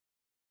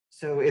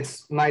So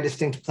it's my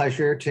distinct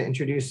pleasure to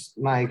introduce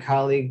my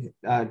colleague,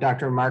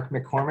 Dr. Mark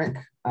McCormick,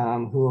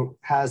 who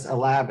has a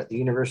lab at the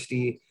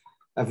University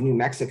of New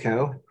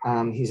Mexico.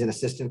 He's an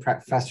assistant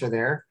professor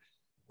there.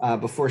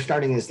 Before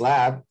starting his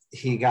lab,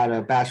 he got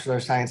a Bachelor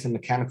of Science in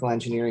Mechanical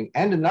Engineering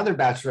and another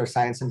Bachelor of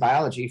Science in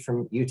Biology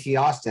from UT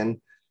Austin,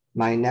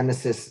 my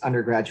nemesis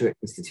undergraduate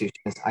institution.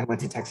 I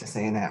went to Texas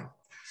A&M.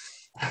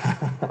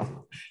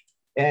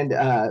 And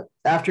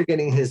after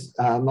getting his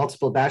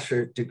multiple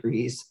bachelor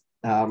degrees,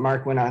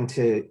 Mark went on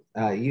to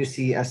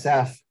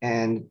UCSF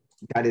and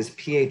got his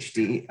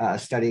PhD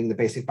studying the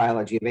basic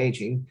biology of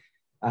aging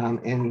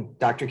in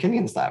Dr.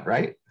 Kenyon's lab,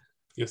 right?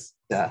 Yes.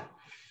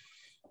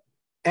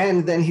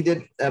 And then he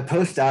did a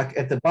postdoc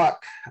at the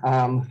Buck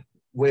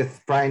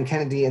with Brian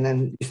Kennedy, and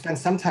then you spent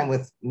some time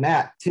with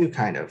Matt too,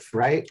 kind of,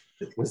 right?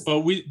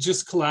 Well, we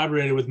just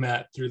collaborated with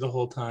Matt through the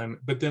whole time,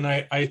 but then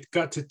I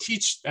got to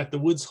teach at the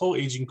Woods Hole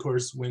aging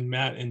course when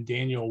Matt and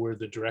Daniel were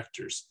the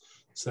directors.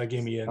 So that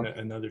gave me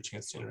another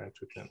chance to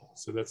interact with them.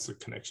 So that's a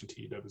connection to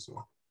UW as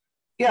well.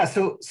 Yeah,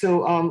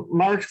 so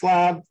Mark's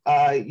lab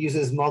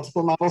uses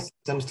multiple model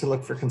systems to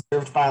look for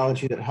conserved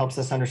biology that helps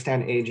us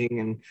understand aging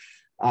and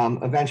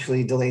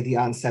eventually delay the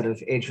onset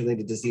of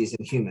age-related disease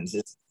in humans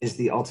is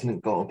the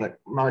ultimate goal. But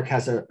Mark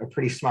has a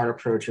pretty smart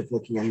approach of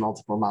looking at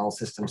multiple model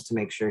systems to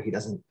make sure he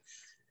doesn't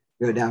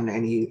go down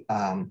any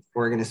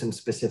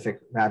organism-specific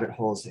rabbit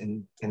holes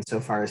in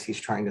so far as he's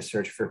trying to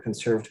search for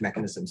conserved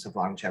mechanisms of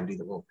longevity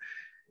that will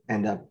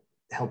end up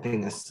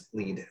helping us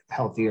lead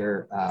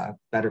healthier,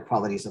 better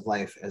qualities of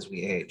life as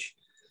we age.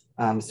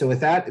 So with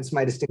that, it's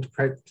my distinct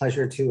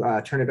pleasure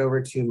to turn it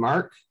over to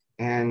Mark,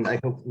 and I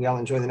hope we all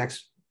enjoy the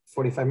next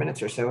 45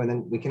 minutes or so, and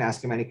then we can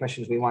ask him any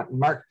questions we want.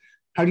 Mark,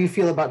 how do you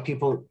feel about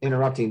people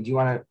interrupting? Do you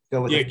want to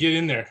go with it? Get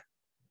in there.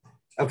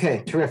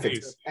 Okay, terrific.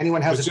 If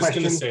anyone has a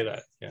question? I was just going to say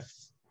that, yeah.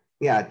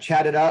 Yeah,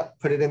 chat it up,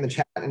 put it in the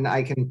chat, and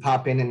I can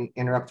pop in and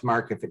interrupt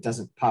Mark if it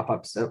doesn't pop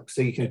up, so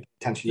you can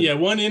potentially. Yeah,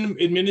 one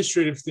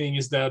administrative thing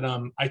is that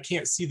I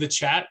can't see the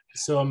chat,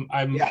 so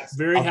I'm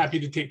very happy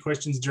to take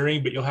questions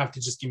during, but you'll have to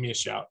just give me a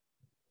shout.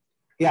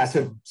 Yeah,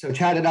 so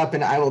chat it up,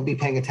 and I will be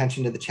paying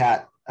attention to the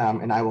chat,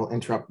 and I will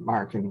interrupt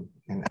Mark and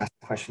ask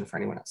a question for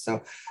anyone else.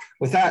 So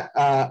with that,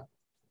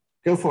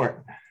 go for it.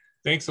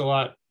 Thanks a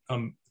lot.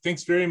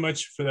 Thanks very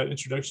much for that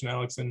introduction,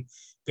 Alex, and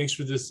thanks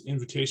for this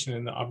invitation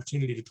and the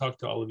opportunity to talk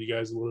to all of you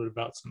guys a little bit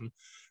about some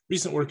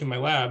recent work in my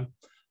lab.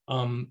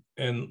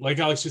 And like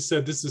Alex just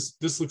said,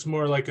 this looks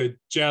more like a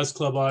jazz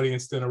club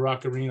audience than a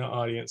rock arena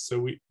audience.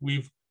 So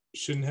we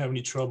shouldn't have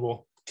any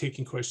trouble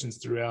taking questions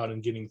throughout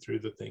and getting through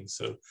the things.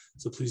 So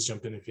please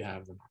jump in if you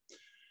have them.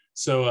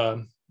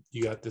 So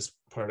you got this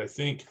part, I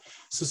think.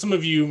 So some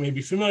of you may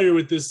be familiar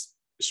with this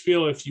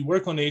spiel if you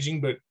work on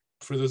aging, but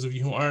for those of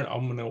you who aren't,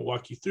 I'm going to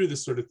walk you through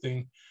this sort of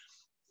thing.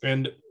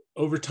 And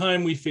over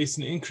time, we face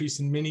an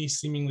increase in many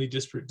seemingly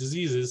disparate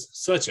diseases,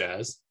 such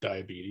as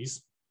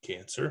diabetes,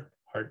 cancer,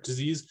 heart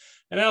disease,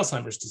 and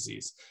Alzheimer's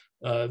disease.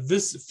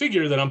 This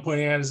figure that I'm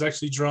pointing at is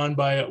actually drawn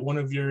by one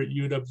of your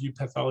UW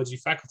pathology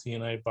faculty,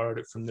 and I borrowed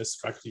it from this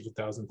Faculty of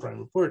 1000 Prime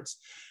Reports.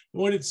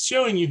 And what it's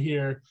showing you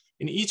here,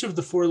 in each of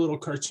the four little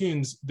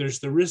cartoons, there's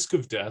the risk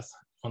of death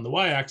on the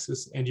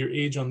y-axis and your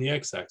age on the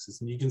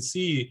x-axis. And you can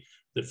see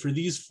that for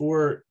these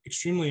four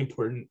extremely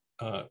important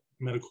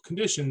medical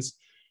conditions,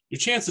 your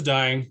chance of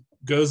dying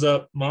goes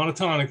up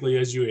monotonically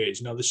as you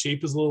age. Now, the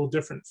shape is a little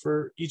different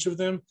for each of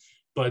them,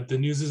 but the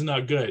news is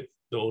not good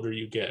the older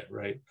you get,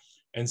 right?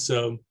 And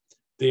so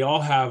they all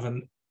have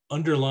an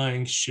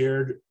underlying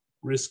shared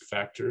risk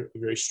factor, a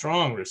very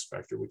strong risk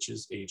factor, which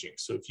is aging.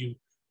 So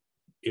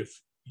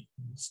if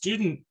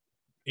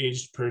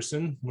student-aged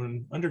person,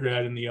 when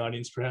undergrad in the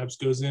audience perhaps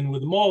goes in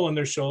with a mole on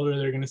their shoulder,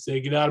 they're going to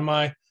say, "Get out of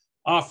my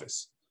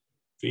office."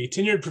 If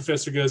a tenured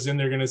professor goes in,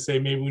 they're going to say,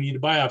 "Maybe we need to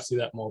biopsy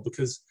that mole,"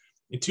 because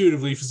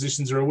intuitively,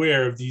 physicians are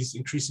aware of these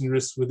increasing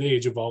risks with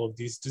age of all of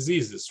these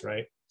diseases,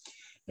 right?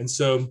 And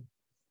so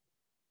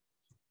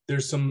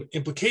there's some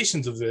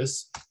implications of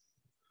this.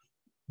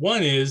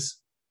 One is,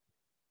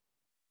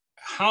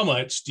 how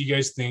much do you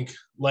guys think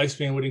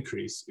lifespan would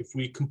increase if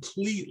we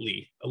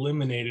completely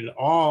eliminated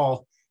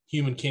all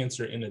human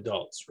cancer in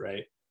adults,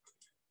 right?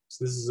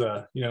 So this is,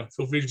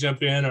 feel free to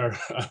jump in, or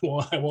I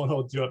won't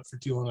hold you up for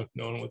too long if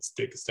no one wants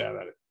to take a stab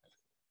at it.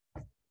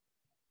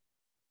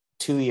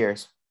 2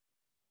 years.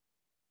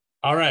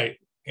 All right,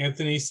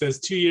 Anthony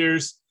says 2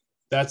 years.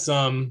 That's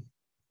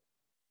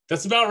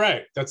about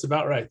right. That's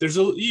about right. There's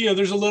a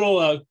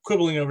little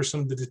quibbling over some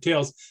of the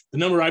details. The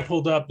number I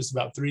pulled up is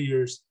about 3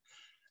 years,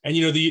 and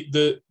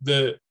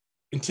the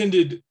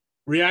intended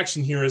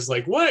reaction here is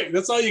like, what?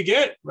 That's all you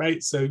get,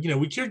 right? So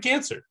we cured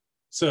cancer.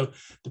 So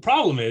the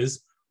problem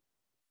is,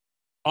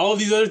 all of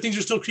these other things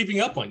are still creeping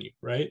up on you,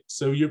 right?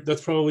 So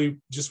that's probably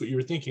just what you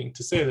were thinking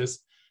to say this.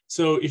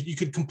 So if you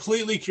could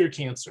completely cure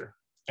cancer,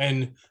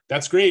 and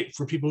that's great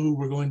for people who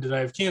were going to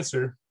die of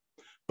cancer,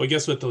 but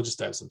guess what? They'll just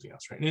die of something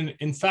else, right? And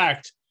in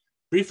fact,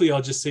 briefly,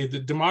 I'll just say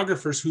that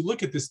demographers who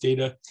look at this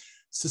data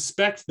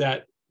suspect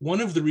that one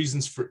of the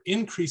reasons for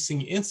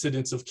increasing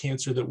incidence of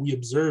cancer that we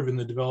observe in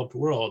the developed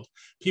world.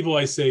 People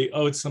always say,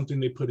 oh, it's something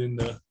they put in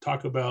the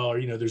Taco Bell,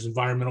 or, there's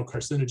environmental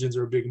carcinogens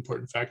are a big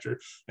important factor.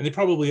 And they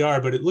probably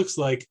are, but it looks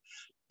like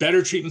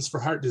better treatments for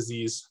heart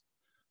disease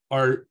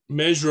are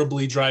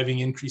measurably driving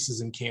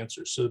increases in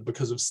cancer. So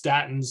because of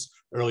statins,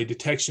 early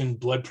detection,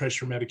 blood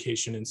pressure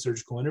medication, and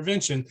surgical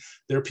intervention,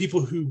 there are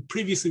people who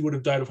previously would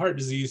have died of heart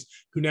disease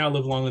who now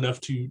live long enough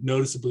to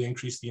noticeably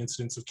increase the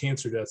incidence of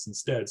cancer deaths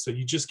instead. So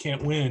you just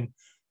can't win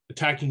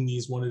attacking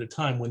these one at a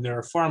time when there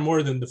are far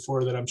more than the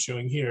 4 that I'm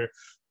showing here,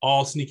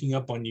 all sneaking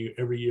up on you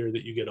every year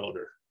that you get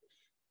older.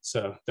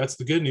 So that's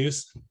the good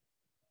news.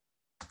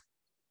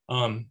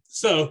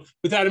 So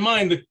with that in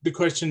mind, the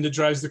question that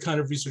drives the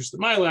kind of research that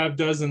my lab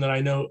does, and that I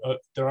know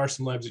there are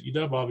some labs at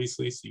UW,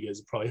 obviously, so you guys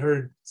have probably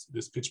heard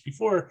this pitch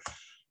before,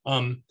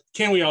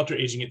 can we alter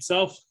aging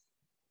itself?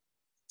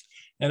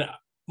 And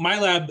my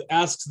lab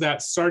asks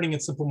that starting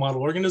in simple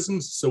model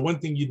organisms. So one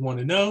thing you'd want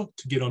to know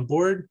to get on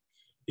board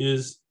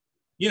is,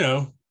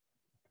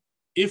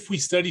 if we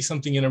study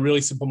something in a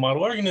really simple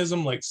model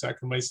organism like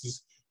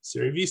Saccharomyces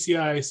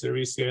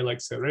cerevisiae like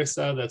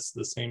cereza, that's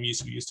the same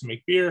yeast we use to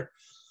make beer,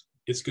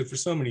 it's good for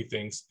so many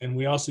things. And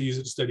we also use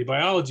it to study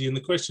biology. And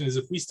the question is,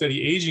 if we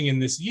study aging in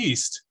this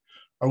yeast,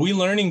 are we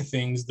learning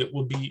things that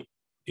will be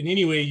in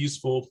any way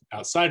useful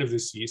outside of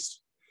this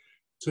yeast?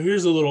 So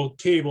here's a little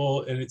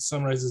table, and it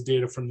summarizes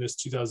data from this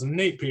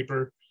 2008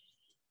 paper.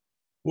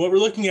 What we're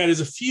looking at is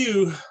a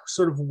few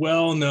sort of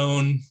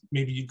well-known,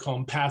 maybe you'd call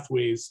them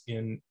pathways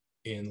in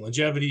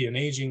longevity and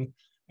aging.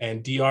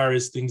 And DR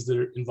is things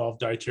that involve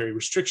dietary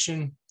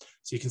restriction.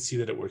 So you can see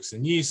that it works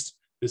in yeast.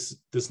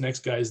 This next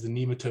guy is the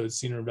nematode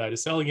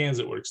Caenorhabditis elegans.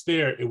 It works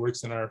there. It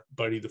works in our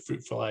buddy, the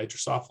fruit fly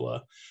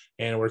Drosophila,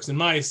 and it works in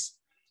mice.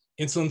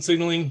 Insulin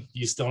signaling,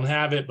 yeast don't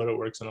have it, but it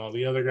works in all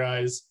the other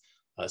guys.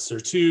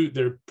 SIR2,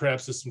 there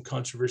perhaps is some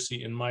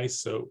controversy in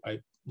mice, so I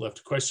left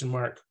a question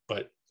mark,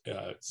 but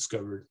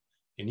discovered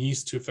in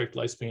yeast to affect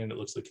lifespan. It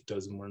looks like it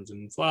does in worms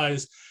and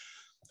flies.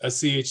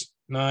 CH9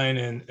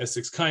 and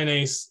S6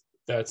 kinase,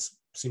 that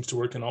seems to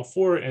work in all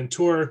 4. And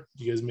TOR,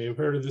 you guys may have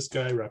heard of this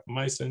guy,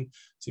 rapamycin,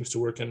 seems to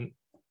work in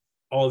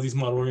all of these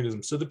model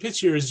organisms. So the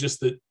pitch here is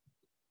just that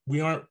we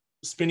aren't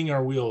spinning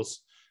our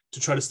wheels to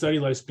try to study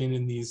lifespan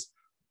in these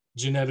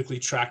genetically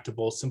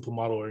tractable, simple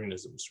model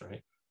organisms,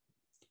 right?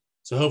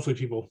 So hopefully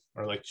people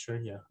are like,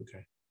 sure, yeah,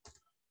 okay.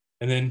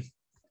 And then,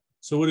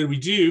 so what did we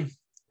do?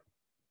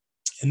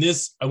 And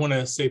this, I want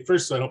to say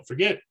first, so I don't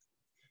forget,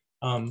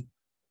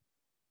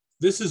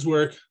 this is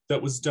work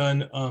that was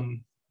done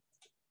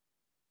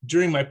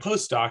during my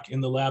postdoc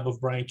in the lab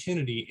of Brian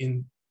Kennedy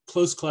in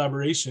close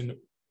collaboration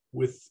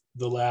with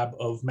the lab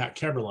of Matt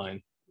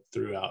Keberline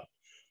throughout.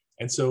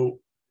 And so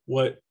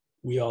what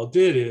we all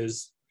did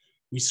is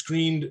we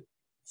screened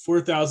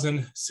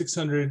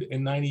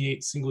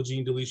 4,698 single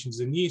gene deletions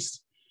in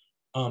yeast.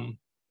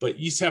 But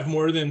yeast have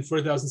more than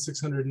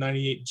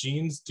 4,698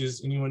 genes.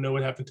 Does anyone know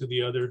what happened to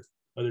the other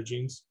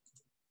genes?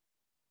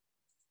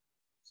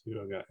 Let's see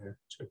what I got here.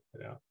 Check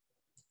that out.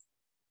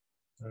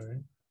 All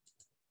right.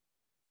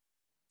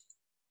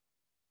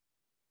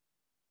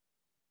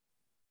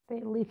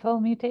 The lethal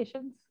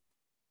mutations?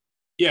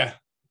 Yeah,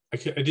 I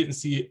couldn't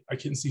see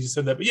you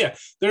said that, but yeah,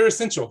 they're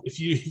essential. If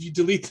you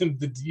delete them,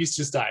 the yeast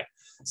just die.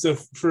 So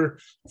for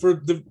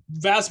the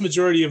vast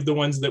majority of the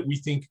ones that we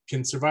think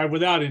can survive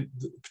without a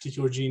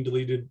particular gene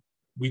deleted,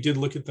 we did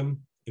look at them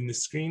in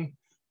this screen.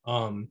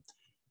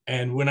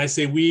 And when I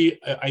say we,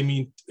 I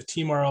mean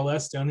Team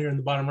RLS down here in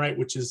the bottom right,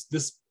 which is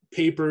this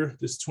paper,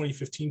 this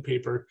 2015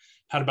 paper,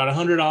 had about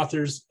 100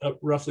 authors,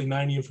 roughly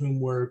 90 of whom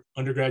were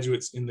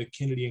undergraduates in the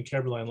Kennedy and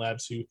Keberline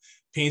labs who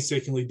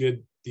painstakingly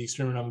did the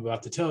experiment I'm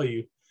about to tell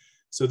you.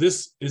 So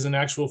this is an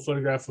actual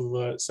photograph of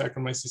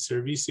Saccharomyces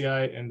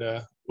cerevisiae, and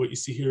what you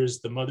see here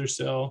is the mother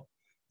cell,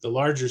 the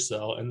larger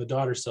cell, and the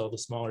daughter cell, the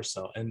smaller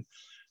cell. And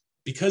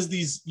because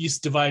these yeasts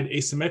divide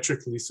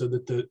asymmetrically so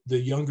that the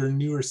younger,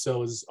 newer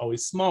cell is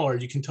always smaller,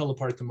 you can tell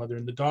apart the mother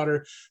and the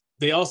daughter.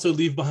 They also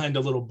leave behind a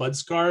little bud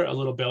scar, a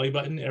little belly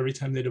button every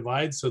time they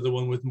divide. So the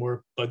one with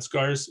more bud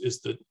scars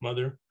is the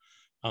mother.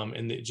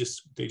 And they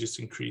just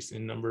increase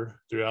in number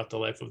throughout the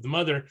life of the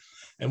mother.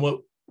 And what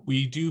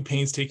we do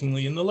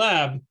painstakingly in the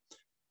lab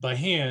by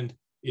hand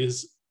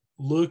is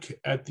look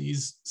at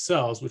these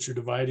cells, which are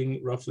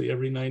dividing roughly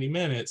every 90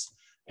 minutes,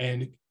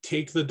 and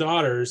take the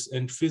daughters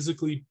and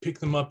physically pick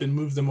them up and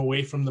move them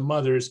away from the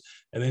mothers,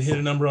 and then hit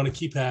a number on a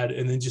keypad,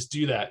 and then just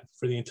do that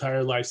for the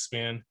entire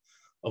lifespan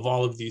of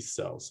all of these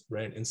cells,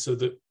 right? And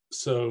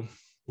so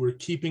we're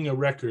keeping a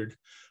record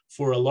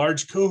for a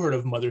large cohort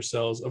of mother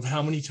cells of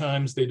how many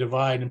times they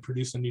divide and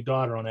produce a new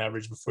daughter on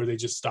average before they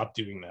just stop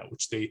doing that,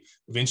 which they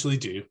eventually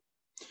do.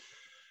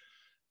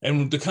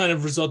 And the kind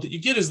of result that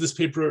you get is this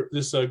paper,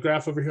 this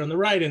graph over here on the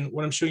right. And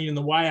what I'm showing you in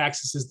the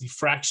y-axis is the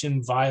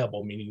fraction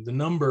viable, meaning the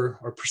number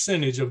or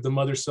percentage of the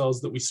mother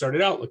cells that we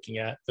started out looking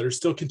at that are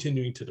still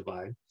continuing to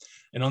divide.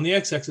 And on the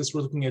x-axis,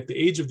 we're looking at the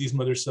age of these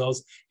mother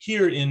cells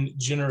here in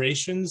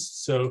generations.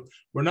 So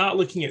we're not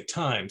looking at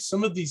time.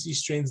 Some of these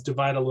yeast strains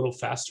divide a little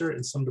faster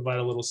and some divide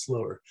a little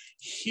slower.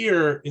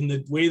 Here, in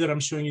the way that I'm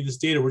showing you this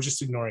data, we're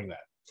just ignoring that.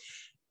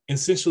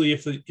 Essentially,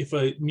 if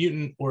a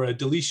mutant or a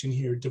deletion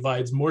here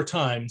divides more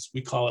times,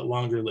 we call it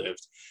longer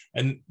lived.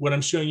 And what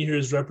I'm showing you here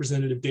is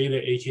representative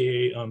data,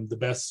 AKA the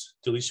best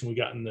deletion we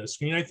got in the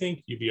screen, I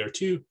think,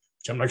 UBR2,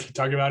 which I'm not going to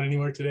talk about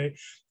anymore today.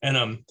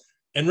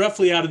 And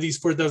roughly out of these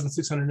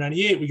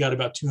 4,698, we got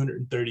about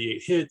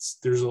 238 hits.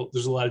 There's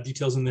a lot of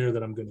details in there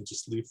that I'm going to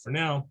just leave for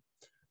now.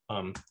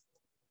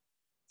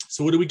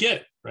 So what do we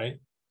get, right?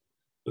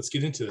 Let's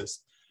get into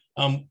this.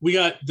 We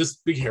got this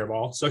big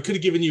hairball. So I could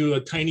have given you a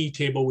tiny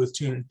table with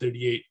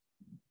 238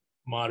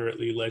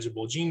 moderately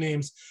legible gene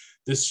names.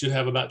 This should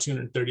have about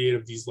 238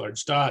 of these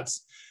large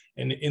dots.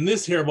 And in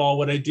this hairball,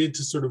 what I did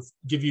to sort of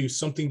give you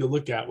something to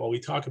look at while we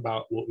talk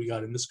about what we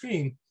got in the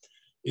screen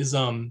is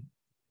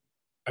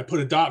I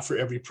put a dot for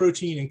every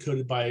protein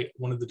encoded by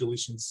one of the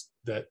deletions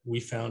that we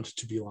found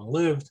to be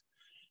long-lived.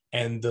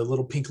 And the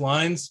little pink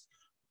lines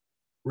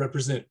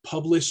represent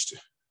published,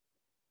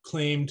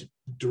 claimed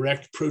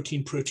direct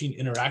protein-protein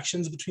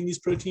interactions between these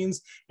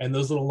proteins. And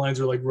those little lines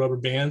are like rubber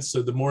bands.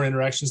 So the more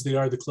interactions they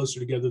are, the closer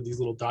together these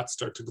little dots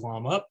start to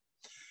glom up.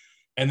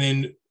 And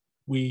then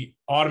we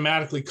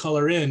automatically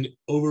color in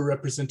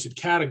overrepresented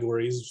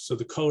categories. So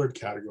the colored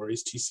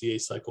categories,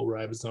 TCA, cycle,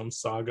 ribosome,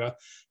 saga,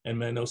 and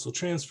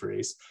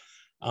mannose-transferase.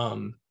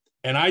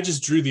 And I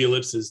just drew the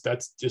ellipses.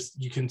 That's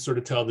just, you can sort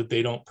of tell that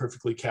they don't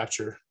perfectly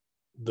capture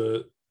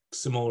the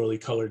similarly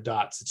colored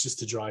dots. It's just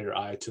to draw your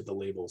eye to the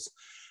labels.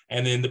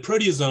 And then the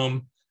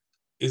proteasome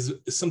is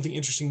something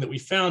interesting that we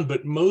found,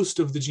 but most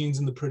of the genes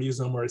in the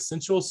proteasome are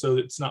essential, so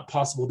it's not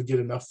possible to get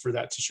enough for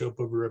that to show up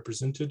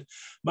overrepresented.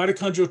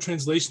 Mitochondrial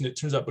translation, it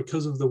turns out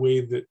because of the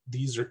way that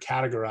these are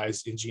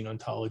categorized in gene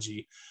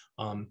ontology,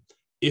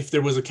 if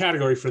there was a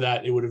category for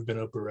that, it would have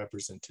been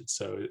overrepresented.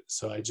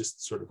 So I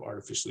just sort of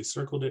artificially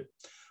circled it.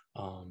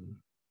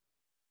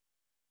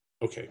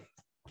 Okay,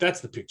 that's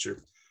the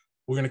picture.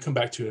 We're going to come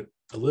back to it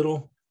a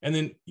little. And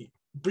then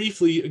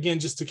briefly, again,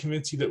 just to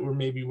convince you that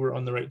we're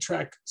on the right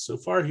track so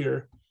far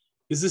here,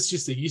 is this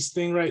just a yeast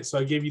thing, right? So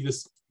I gave you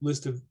this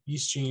list of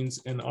yeast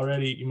genes, and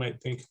already you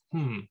might think,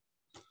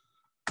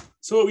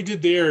 So what we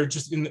did there,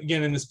 just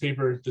again in this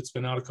paper that's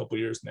been out a couple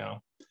of years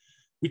now,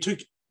 we took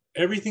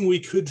everything we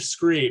could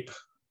scrape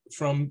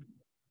from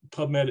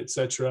PubMed, et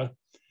cetera,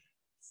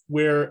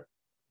 where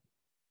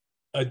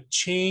a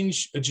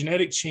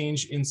genetic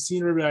change in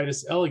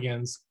Caenorhabditis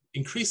elegans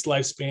increased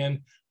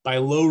lifespan by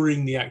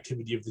lowering the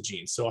activity of the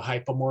gene. So a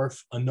hypomorph,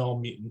 a null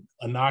mutant,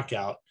 a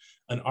knockout,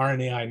 an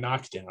RNAi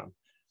knockdown.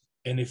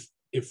 And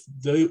if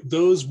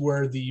those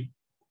were the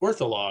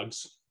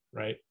orthologs,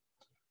 right,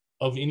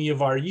 of any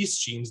of our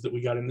yeast genes that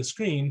we got in the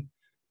screen,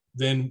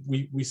 then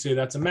we say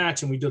that's a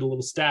match, and we did a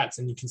little stats,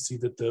 and you can see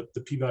that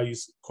the p-value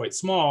is quite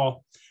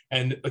small.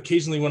 And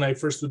occasionally when I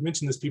first would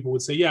mention this, people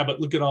would say, yeah, but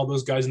look at all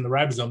those guys in the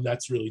ribosome,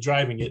 that's really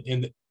driving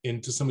it.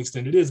 And to some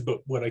extent it is, but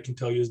what I can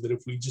tell you is that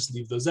if we just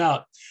leave those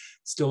out,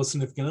 still a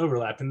significant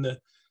overlap. And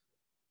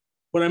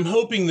what I'm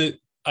hoping that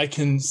I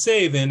can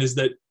say then is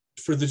that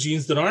for the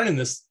genes that aren't in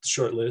this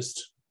short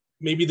list,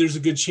 maybe there's a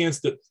good chance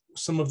that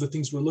some of the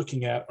things we're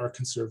looking at are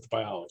conserved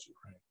biology,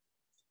 right?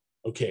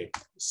 Okay,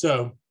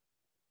 so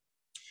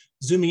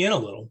zooming in a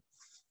little,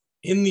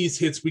 in these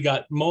hits, we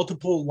got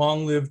multiple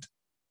long-lived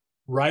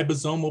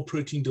ribosomal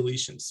protein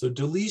deletions. So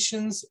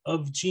deletions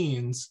of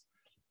genes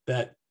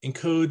that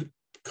encode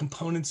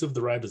components of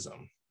the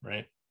ribosome,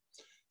 right?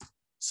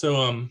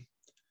 So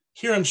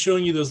here I'm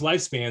showing you those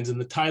lifespans, and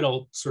the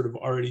title sort of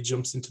already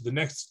jumps into the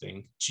next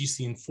thing.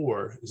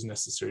 GCN4 is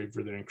necessary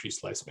for their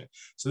increased lifespan.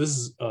 So this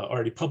is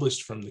already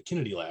published from the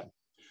Kennedy lab,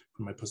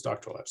 from my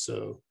postdoctoral lab.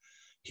 So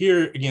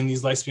here, again,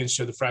 these lifespans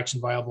show the fraction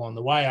viable on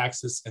the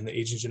y-axis and the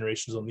age and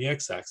generations on the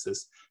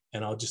x-axis.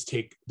 And I'll just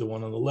take the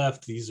one on the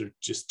left. These are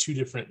just two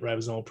different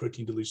ribosomal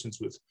protein deletions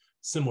with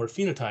similar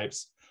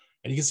phenotypes.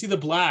 And you can see the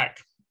black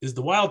is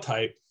the wild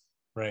type,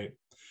 right?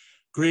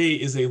 Gray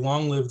is a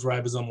long-lived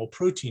ribosomal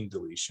protein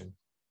deletion.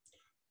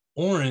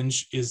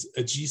 Orange is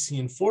a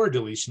GCN4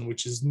 deletion,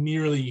 which is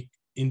nearly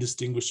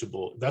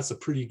indistinguishable. That's a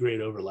pretty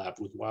great overlap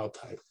with wild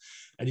type.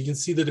 And you can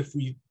see that if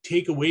we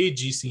take away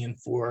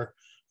GCN4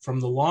 from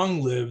the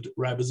long-lived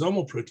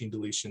ribosomal protein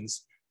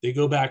deletions, they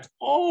go back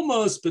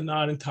almost, but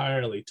not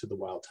entirely, to the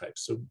wild type.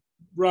 So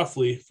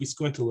roughly, if we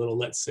squint a little,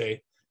 let's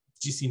say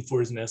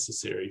GCN4 is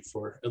necessary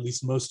for at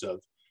least most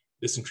of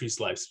this increased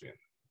lifespan.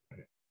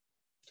 Right.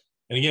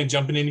 And again,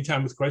 jump in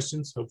anytime with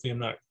questions. Hopefully I'm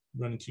not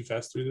running too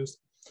fast through this.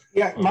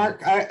 Yeah,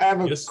 Mark, I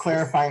have a yes?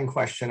 clarifying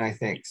question, I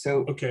think.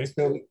 So, okay.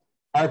 So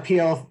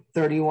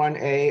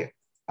RPL31A,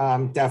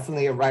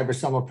 definitely a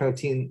ribosomal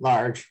protein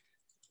large.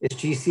 Is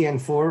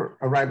GCN4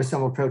 a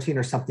ribosomal protein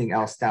or something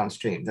else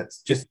downstream?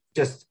 That's just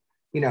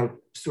you know,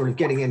 sort of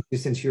getting into,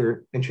 since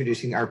you're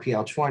introducing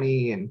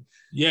RPL20 and.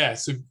 Yeah,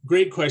 it's a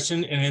great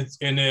question. And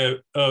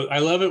I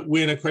love it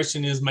when a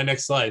question is my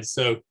next slide.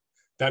 So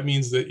that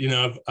means that, you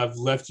know, I've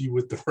left you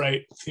with the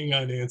right thing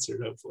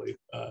unanswered, hopefully.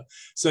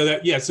 So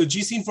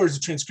GC4 is a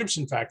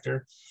transcription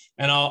factor.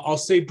 And I'll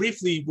say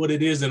briefly what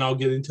it is, and I'll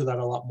get into that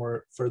a lot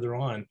more further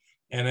on.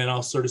 And then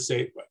I'll sort of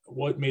say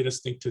what made us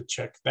think to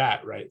check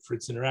that, right, for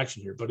its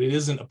interaction here. But it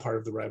isn't a part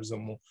of the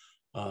ribosomal,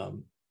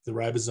 the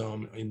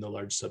ribosome in the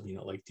large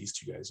subunit like these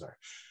two guys are.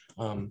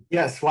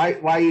 Yes,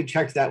 why you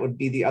checked that would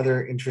be the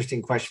other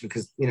interesting question,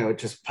 because, you know, it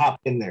just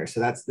popped in there. So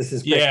this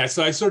is great. Yeah,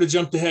 so I sort of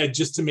jumped ahead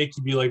just to make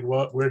you be like,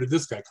 well, where did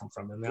this guy come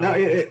from? And now no,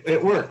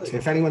 it worked.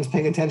 If anyone's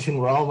paying attention,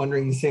 we're all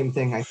wondering the same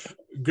thing.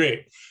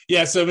 Great.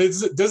 Yeah, so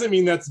it doesn't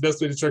mean that's the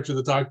best way to structure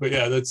the talk, but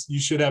yeah, you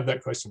should have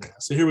that question right now.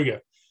 So here we go.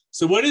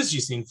 So what is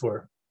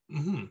GC4?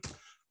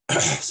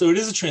 So it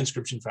is a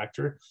transcription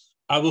factor.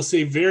 I will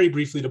say very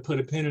briefly, to put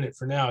a pin in it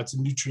for now, it's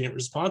a nutrient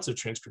responsive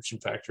transcription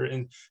factor.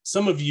 And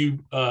some of you,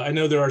 I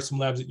know there are some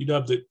labs at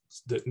UW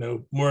that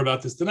know more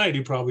about this than I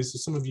do probably. So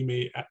some of you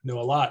may know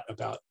a lot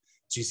about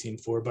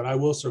GC4, but I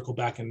will circle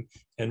back and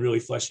really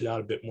flesh it out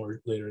a bit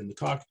more later in the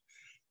talk.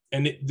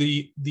 And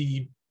the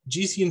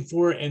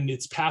GC4 and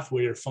its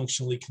pathway are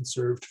functionally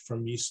conserved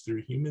from yeast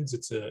through humans.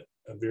 It's a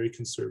very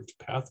conserved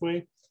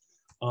pathway.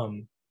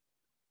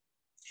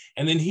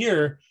 And then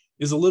here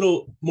is a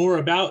little more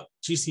about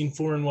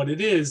GC4 and what it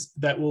is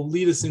that will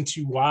lead us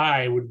into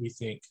why would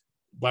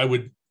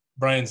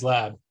Brian's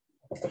lab,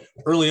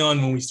 early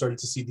on when we started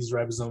to see these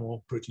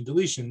ribosomal protein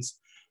deletions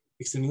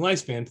extending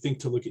lifespan, think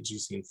to look at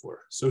GC4.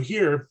 So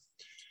here,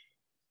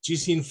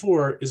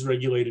 GC4 is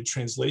regulated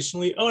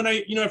translationally. Oh, and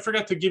I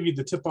forgot to give you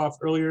the tip off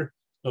earlier.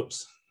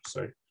 Oops,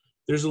 sorry.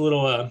 There's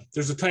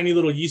a tiny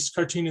little yeast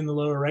cartoon in the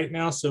lower right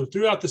now. So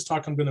throughout this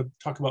talk, I'm going to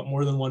talk about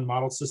more than one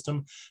model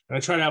system. And I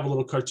try to have a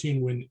little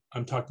cartoon when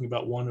I'm talking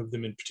about one of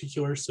them in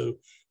particular. So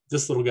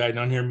this little guy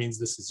down here means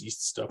this is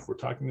yeast stuff we're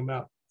talking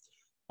about.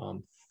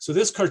 So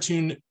this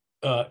cartoon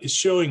is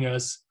showing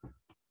us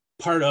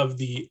part of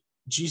the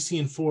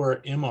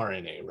GC4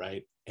 mRNA,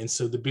 right? And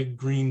so the big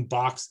green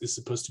box is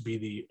supposed to be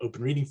the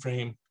open reading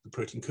frame, the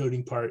protein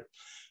coding part.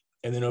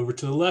 And then over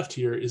to the left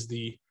here is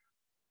the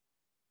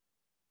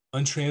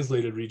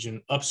untranslated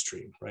region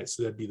upstream, right?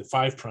 So that'd be the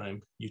 5'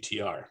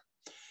 UTR.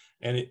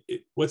 And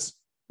what's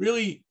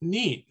really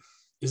neat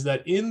is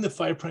that in the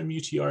 5'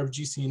 UTR of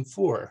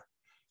GC4,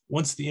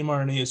 once the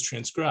mRNA is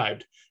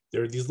transcribed,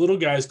 there are these little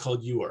guys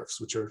called UARFs,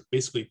 which are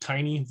basically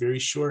tiny, very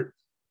short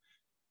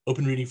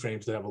open reading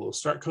frames that have a little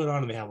start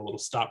codon and they have a little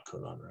stop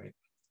codon, right?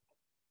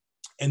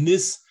 And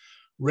this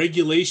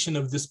regulation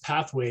of this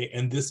pathway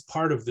and this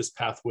part of this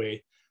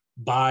pathway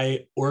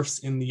by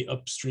ORFs in the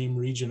upstream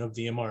region of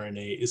the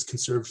mRNA is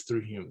conserved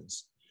through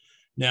humans.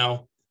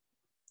 Now,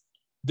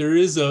 there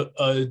is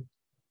a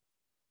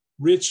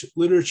rich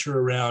literature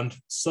around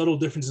subtle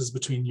differences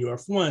between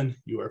URF1,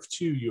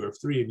 URF2,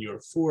 URF3, and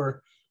URF4.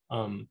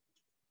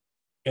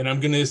 And I'm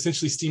going to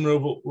essentially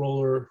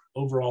steamroller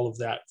over all of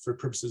that for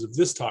purposes of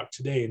this talk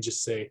today and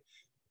just say,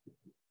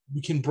 we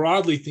can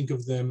broadly think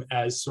of them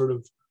as sort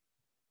of,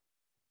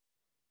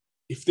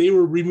 if they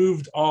were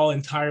removed all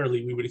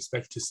entirely, we would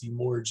expect to see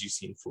more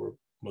GC4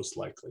 most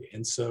likely.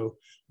 And so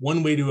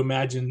one way to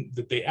imagine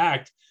that they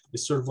act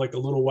is sort of like a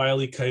little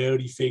Wile E.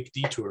 Coyote fake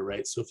detour,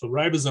 right? So if a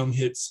ribosome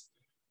hits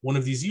one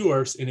of these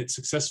UARFs and it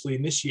successfully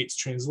initiates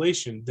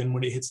translation, then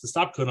when it hits the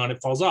stop codon,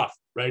 it falls off,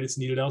 right? It's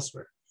needed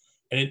elsewhere.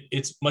 And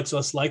it's much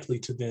less likely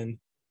to then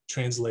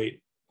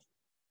translate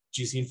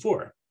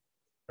GC4,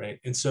 right?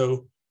 And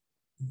so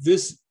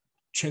this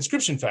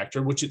transcription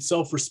factor, which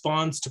itself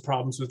responds to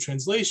problems with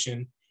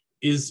translation,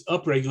 is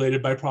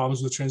upregulated by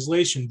problems with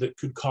translation that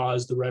could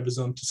cause the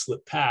ribosome to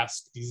slip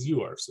past these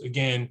UARFs.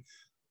 Again,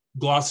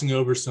 glossing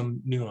over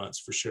some nuance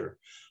for sure.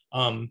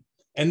 And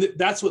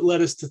that's what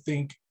led us to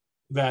think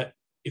that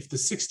if the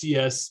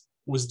 60S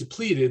was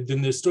depleted,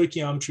 then the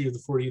stoichiometry of the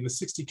 40 and the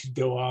 60 could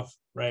go off,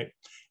 right?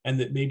 And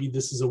that maybe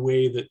this is a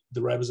way that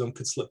the ribosome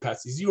could slip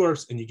past these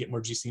UARFs and you get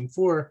more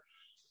GC4.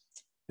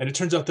 And it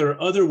turns out there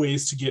are other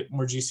ways to get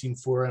more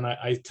GC4, and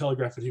I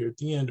telegraph it here at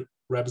the end,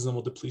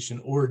 ribosomal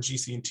depletion or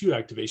GC2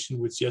 activation,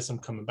 which, yes, I'm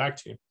coming back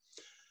to.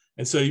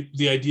 And so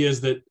the idea is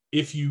that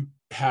if you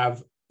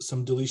have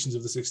some deletions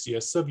of the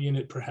 60S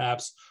subunit,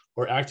 perhaps,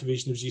 or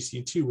activation of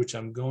GC2, which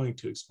I'm going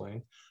to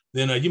explain,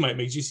 then you might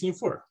make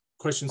GC4.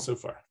 Questions so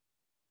far?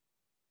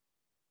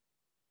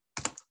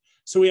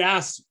 So we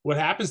asked what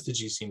happens to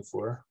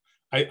GC4.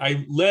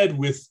 I led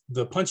with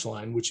the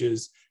punchline, which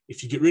is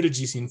if you get rid of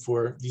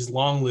GC4, these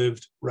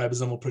long-lived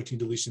ribosomal protein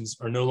deletions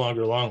are no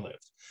longer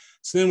long-lived.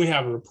 So then we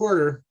have a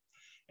reporter,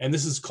 and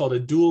this is called a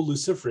dual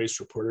luciferase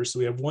reporter. So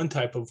we have one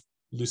type of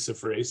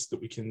luciferase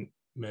that we can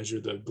measure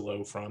the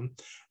glow from,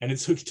 and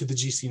it's hooked to the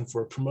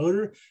GC4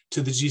 promoter,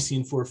 to the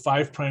GC4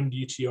 5'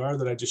 UTR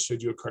that I just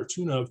showed you a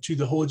cartoon of, to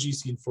the whole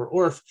GC4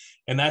 ORF,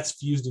 and that's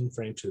fused in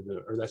frame to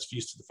that's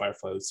fused to the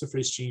firefly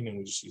luciferase gene, and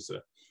we just use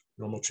a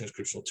normal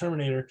transcriptional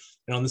terminator.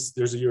 And on this,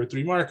 there's a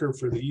Uro3 marker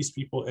for the yeast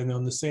people, and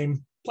on the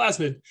same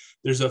plasmid,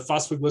 there's a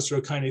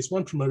phosphoglycerokinase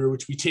 1 promoter,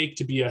 which we take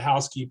to be a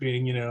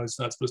housekeeping, it's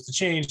not supposed to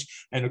change,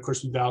 and of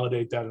course we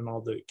validate that in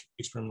all the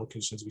experimental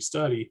conditions we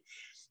study.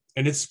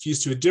 and it's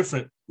fused to a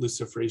different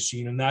luciferase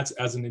gene, and that's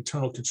as an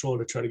internal control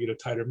to try to get a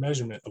tighter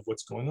measurement of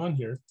what's going on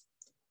here,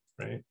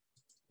 right?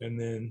 And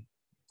then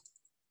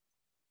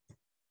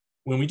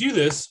when we do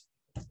this,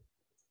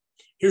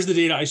 here's the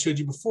data I showed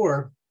you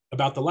before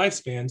about the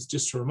lifespans,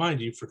 just to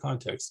remind you for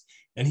context.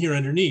 And here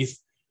underneath,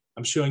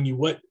 I'm showing you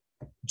what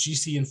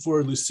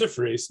GCN4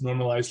 luciferase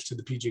normalized to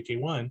the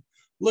PJK1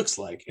 looks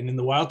like. And in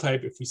the wild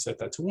type, if we set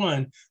that to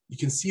 1, you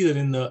can see that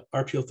in the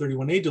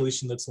RPL31A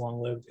deletion that's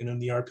long-lived and in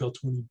the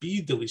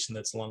RPL20B deletion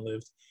that's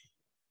long-lived,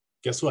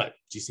 guess what?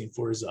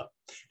 GCN4 is up.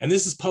 And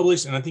this is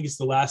published, and I think it's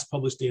the last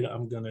published data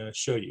I'm going to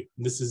show you.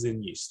 And this is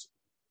in yeast.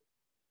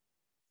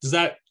 Does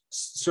that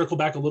circle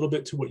back a little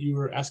bit to what you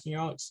were asking,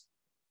 Alex?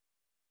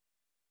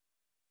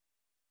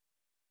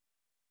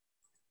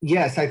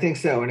 Yes, I think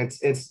so. And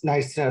it's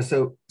nice to know.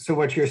 So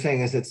what you're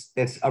saying is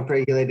it's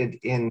upregulated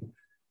in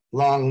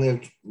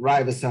long-lived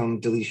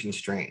ribosome deletion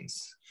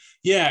strains.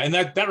 Yeah, and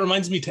that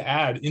reminds me to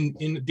add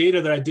in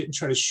data that I didn't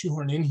try to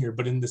shoehorn in here,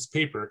 but in this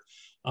paper,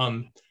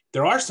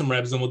 there are some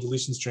ribosomal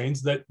deletion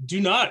strains that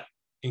do not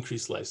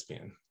increase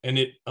lifespan.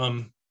 And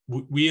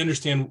we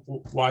understand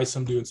why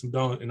some do and some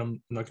don't, and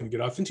I'm not going to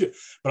get off into it,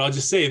 but I'll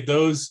just say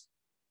those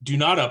do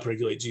not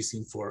upregulate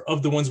GCN4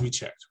 of the ones we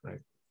checked, right?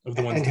 Of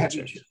the ones that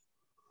we checked.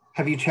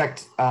 Have you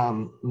checked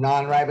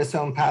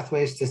non-ribosome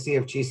pathways to see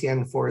if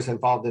GCN4 is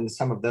involved in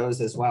some of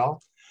those as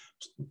well?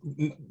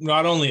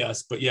 Not only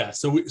us, but yeah.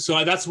 So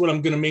that's what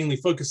I'm going to mainly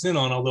focus in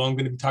on, although I'm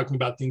going to be talking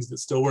about things that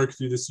still work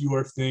through this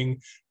UARF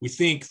thing, we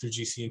think, through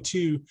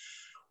GCN2.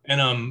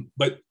 And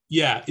but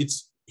yeah,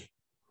 it's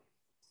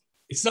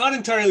not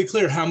entirely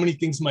clear how many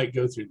things might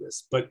go through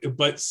this,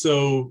 but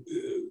so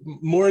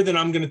more than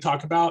I'm going to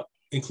talk about,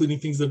 including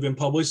things that have been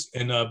published,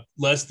 and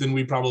less than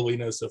we probably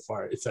know so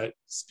far, if that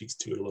speaks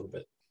to it a little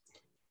bit.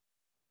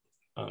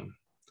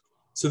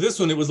 So this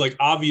one, it was like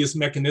obvious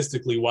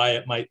mechanistically why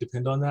it might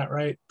depend on that,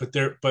 right? But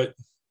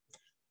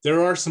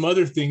there are some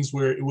other things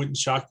where it wouldn't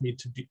shock me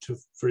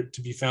for it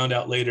to be found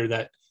out later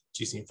that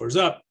GCN4 is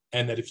up,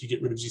 and that if you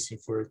get rid of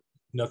GCN4,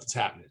 nothing's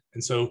happening.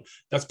 And so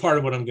that's part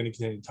of what I'm going to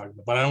continue to talk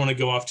about. But I don't want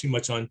to go off too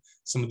much on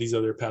some of these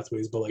other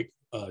pathways, but like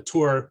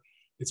TOR,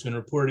 it's been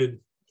reported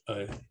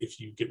if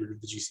you get rid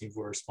of the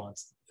GCN4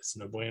 response, it's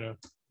no bueno.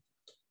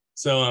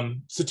 So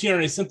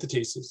tRNA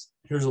synthetases,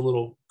 here's a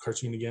little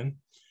cartoon again.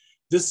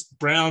 This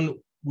brown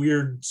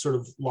weird sort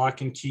of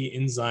lock and key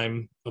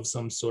enzyme of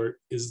some sort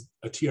is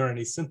a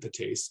tRNA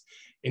synthetase.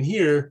 And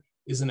here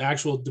is an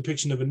actual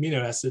depiction of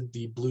amino acid,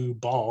 the blue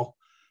ball.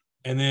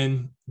 And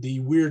then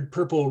the weird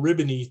purple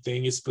ribbony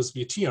thing is supposed to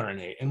be a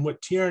tRNA. And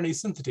what tRNA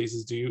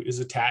synthetases do is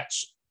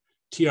attach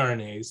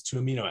tRNAs to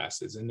amino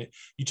acids. And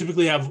you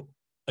typically have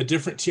a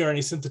different tRNA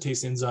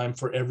synthetase enzyme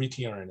for every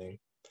tRNA,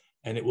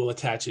 and it will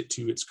attach it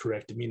to its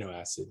correct amino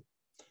acid.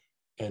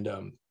 And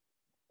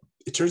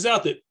it turns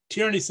out that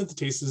tRNA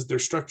synthetases, their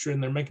structure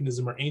and their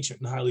mechanism are ancient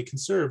and highly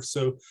conserved.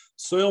 So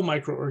soil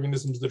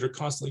microorganisms that are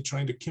constantly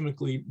trying to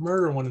chemically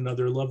murder one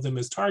another love them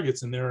as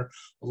targets. And there are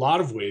a lot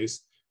of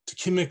ways to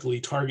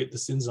chemically target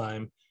this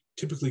enzyme,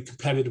 typically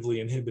competitively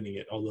inhibiting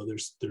it, although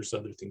there's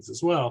other things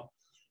as well.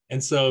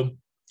 And so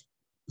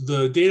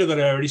the data that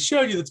I already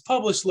showed you that's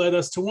published led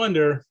us to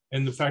wonder,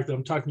 and the fact that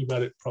I'm talking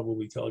about it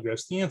probably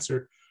telegraphs the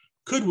answer,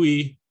 could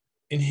we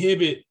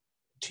inhibit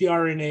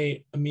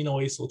tRNA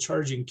amino acyl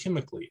charging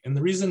chemically? And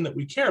the reason that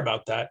we care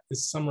about that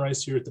is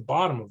summarized here at the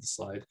bottom of the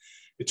slide.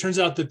 It turns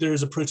out that there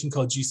is a protein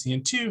called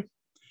GCN2.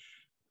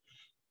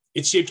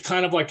 It's shaped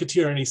kind of like a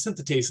tRNA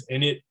synthetase,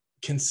 and it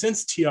can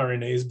sense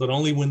tRNAs, but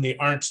only when they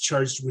aren't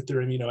charged with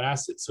their amino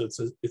acids.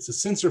 So it's a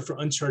sensor for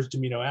uncharged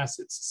amino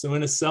acids. So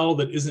in a cell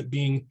that isn't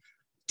being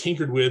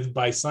tinkered with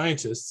by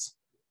scientists,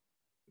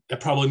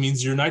 that probably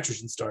means you're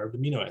nitrogen starved,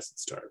 amino acid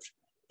starved.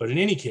 But in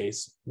any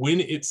case, when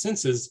it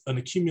senses an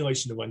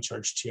accumulation of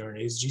uncharged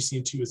tRNAs,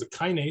 GCN2 is a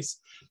kinase.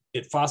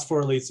 It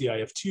phosphorylates the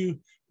IF2,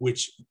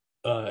 which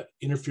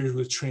interferes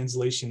with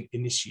translation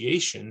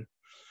initiation.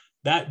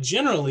 That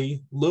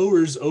generally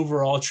lowers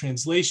overall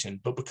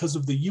translation. But because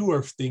of the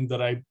UARF thing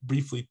that I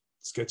briefly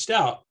sketched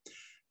out,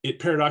 it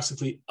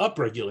paradoxically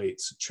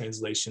upregulates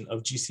translation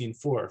of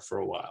GCN4 for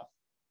a while.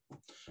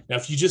 Now,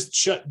 if you just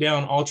shut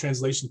down all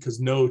translation because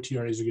no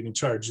tRNAs are getting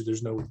charged,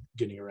 there's no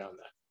getting around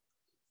that.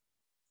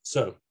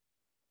 So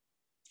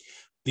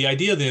the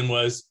idea then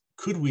was,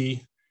 could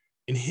we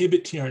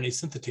inhibit tRNA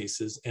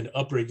synthetases and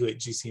upregulate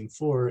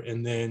GCN4,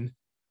 and then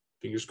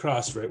fingers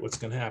crossed, right, what's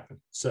going to happen?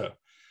 So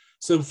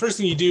the first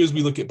thing you do is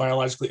we look at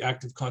biologically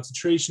active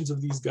concentrations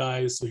of these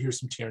guys. So here's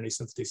some tRNA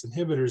synthetase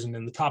inhibitors, and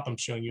then the top I'm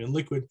showing you in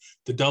liquid,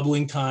 the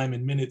doubling time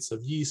in minutes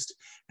of yeast.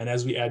 And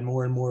as we add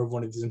more and more of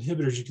one of these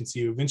inhibitors, you can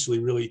see eventually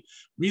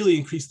really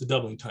increase the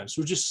doubling time.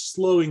 So we're just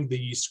slowing the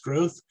yeast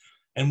growth.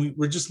 And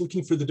we're just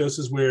looking for the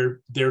doses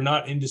where they're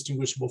not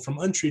indistinguishable from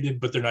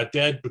untreated, but they're not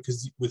dead,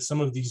 because with some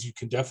of these, you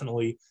can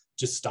definitely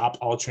just stop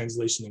all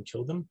translation and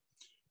kill them.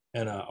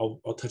 And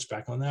I'll touch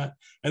back on that.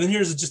 And then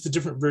here's just a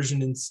different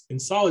version in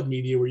solid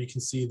media, where you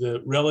can see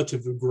the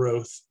relative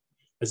growth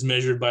as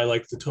measured by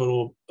like the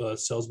total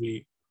cells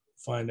we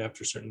find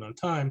after a certain amount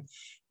of time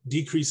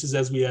decreases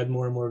as we add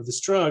more and more of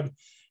this drug.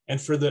 And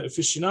for the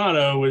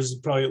aficionado, there's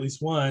probably at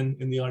least one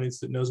in the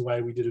audience that knows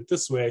why we did it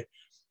this way.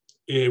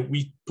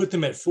 We put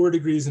them at 4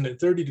 degrees and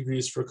at 30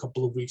 degrees for a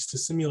couple of weeks to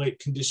simulate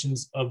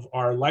conditions of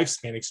our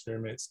lifespan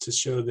experiments to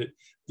show that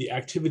the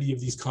activity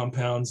of these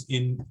compounds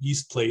in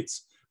yeast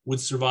plates would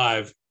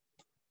survive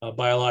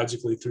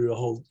biologically through a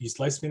whole yeast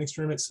lifespan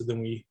experiment. So then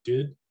we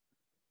did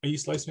a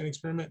yeast lifespan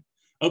experiment.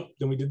 Oh,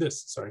 then we did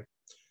this, sorry.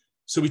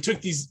 So we took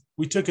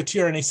a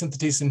tRNA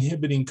synthetase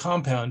inhibiting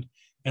compound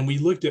and we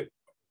looked at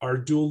our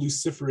dual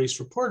luciferase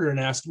reporter and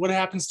asked what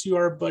happens to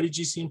our buddy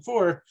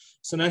GCN4.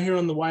 So now here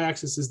on the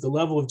y-axis is the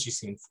level of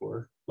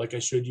GCN4, like I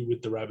showed you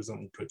with the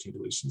ribosomal protein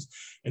deletions.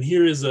 And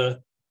here is a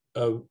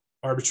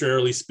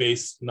arbitrarily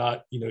spaced,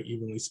 not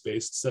evenly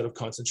spaced set of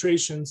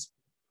concentrations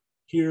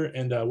here.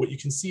 And what you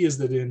can see is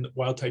that in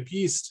wild type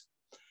yeast,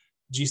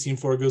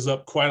 GCN4 goes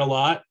up quite a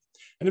lot.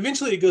 And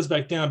eventually it goes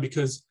back down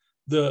because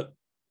the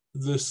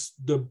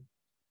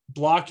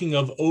blocking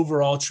of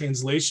overall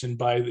translation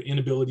by the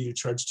inability to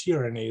charge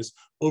tRNAs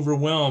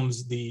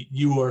overwhelms the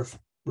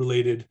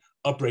UORF-related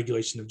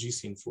upregulation of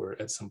GCN4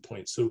 at some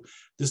point. So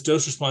this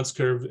dose response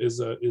curve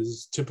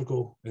is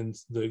typical in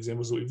the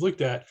examples that we've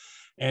looked at.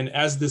 And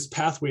as this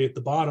pathway at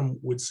the bottom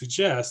would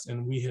suggest,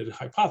 and we had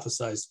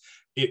hypothesized,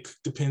 it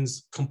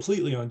depends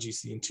completely on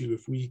GCN2.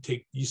 If we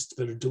take yeast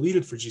that are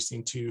deleted for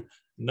GCN2,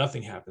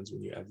 nothing happens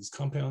when you add these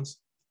compounds.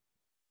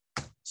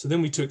 So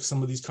then we took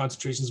some of these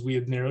concentrations we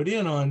had narrowed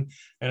in on,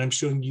 and I'm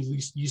showing you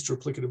yeast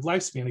replicative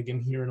lifespan again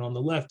here, and on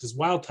the left is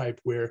wild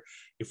type, where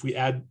if we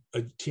add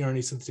a tRNA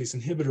synthetase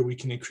inhibitor, we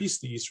can increase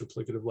the yeast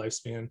replicative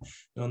lifespan.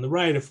 And on the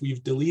right, if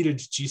we've deleted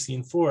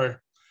GCN4,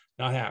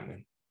 not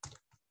happening.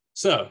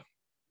 So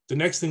the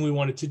next thing we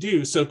wanted to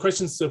do, so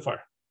questions so far?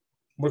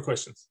 More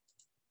questions?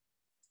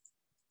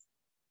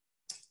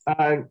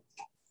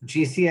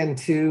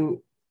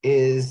 GCN2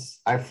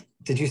 is,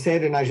 did you say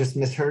it and I just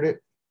misheard it?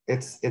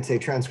 It's a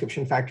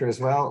transcription factor as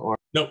well, or?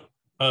 Nope.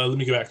 Let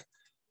me go back.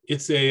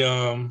 It's a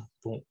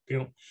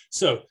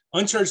so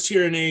uncharged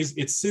tRNAs.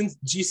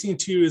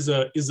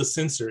 GCN2 is a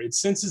sensor. It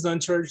senses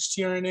uncharged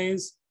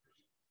tRNAs,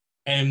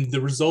 and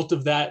the result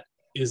of that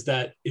is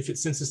that if it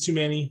senses too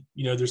many,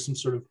 there's some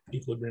sort of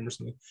equilibrium or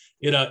something.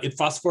 It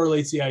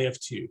phosphorylates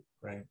EIF2,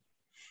 right?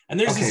 And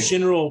there's this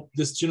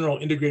general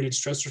integrated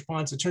stress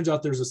response. It turns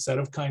out there's a set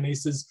of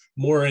kinases,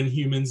 more in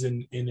humans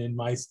and in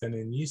mice than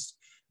in yeast.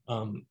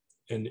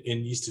 And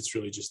in yeast, it's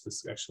really just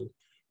this actually.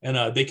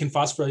 And they can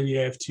phosphorylate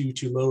EIF2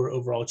 to lower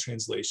overall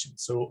translation.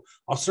 So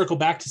I'll circle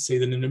back to say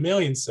that in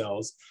mammalian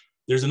cells,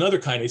 there's another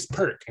kinase,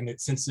 PERK, and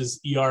it senses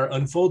ER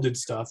unfolded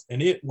stuff.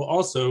 And it will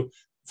also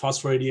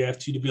phosphorylate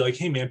EIF2 to be like,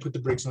 hey man, put the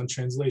brakes on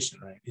translation,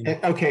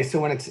 right? Okay, so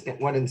when it's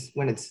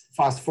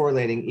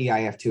phosphorylating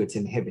EIF2, it's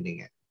inhibiting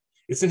it.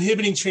 It's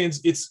inhibiting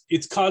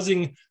it's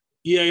causing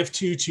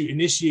EIF2 to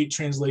initiate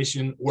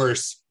translation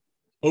worse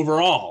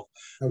overall,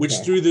 which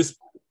through this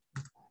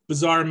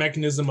bizarre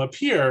mechanism up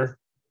here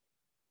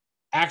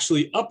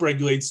actually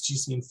upregulates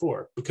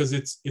GCN4 because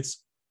it's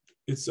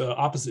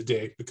opposite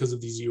day because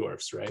of these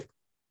UORFs, right?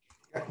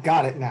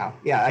 Got it now.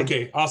 Yeah.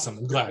 Okay, awesome.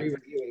 I'm glad.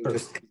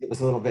 Just, it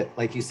was a little bit,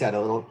 like you said,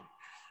 a little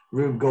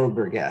Rube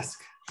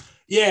Goldberg-esque.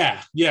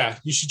 Yeah.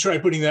 You should try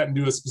putting that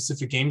into a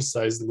specific game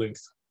size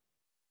length.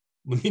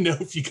 Let me know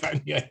if you got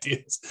any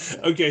ideas.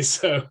 Okay,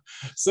 so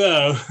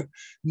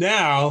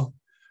now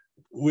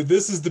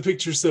this is the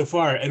picture so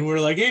far, and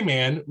we're like, hey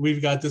man,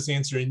 we've got this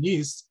answer in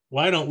yeast.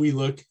 Why don't we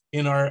look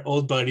in our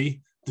old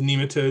buddy, the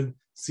nematode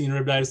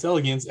Caenorhabditis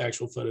elegans,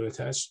 actual photo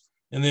attached?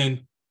 And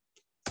then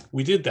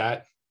we did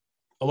that.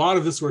 A lot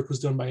of this work was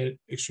done by an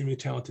extremely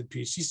talented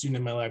PhD student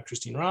in my lab,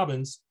 Christine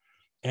Robbins,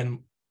 and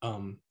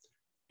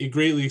it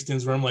greatly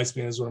extends worm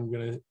lifespan, is what I'm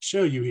going to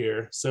show you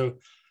here. So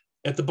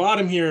at the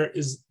bottom here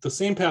is the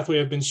same pathway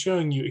I've been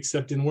showing you,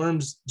 except in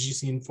worms,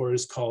 GCN4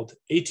 is called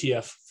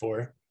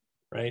ATF-4,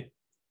 right?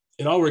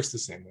 It all works the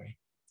same way.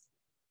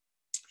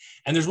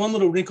 And there's one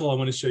little wrinkle I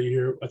want to show you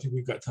here. I think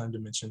we've got time to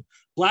mention.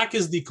 Black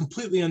is the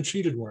completely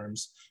untreated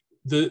worms.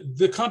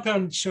 The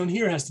compound shown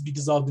here has to be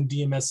dissolved in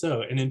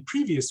DMSO. And in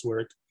previous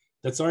work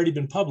that's already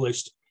been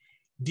published,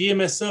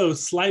 DMSO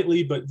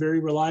slightly but very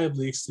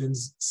reliably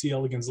extends C.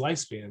 elegans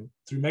lifespan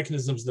through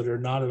mechanisms that are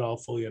not at all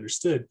fully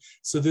understood.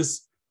 So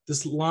this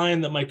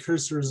line that my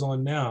cursor is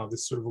on now,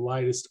 this sort of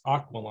lightest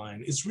aqua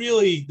line, is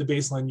really the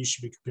baseline you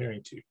should be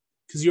comparing to,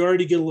 because you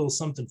already get a little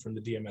something from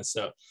the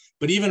DMSO.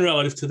 But even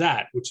relative to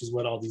that, which is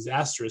what all these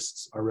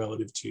asterisks are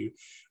relative to,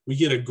 we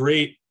get a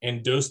great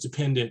and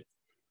dose-dependent,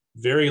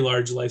 very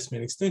large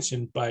lifespan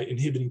extension by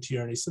inhibiting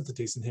tRNA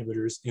synthetase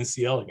inhibitors in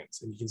C. elegans.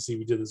 And you can see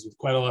we did this with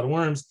quite a lot of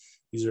worms.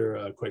 These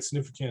are quite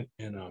significant.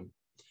 And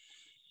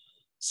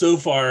so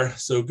far,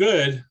 so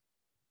good.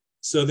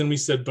 So then we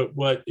said, but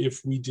what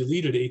if we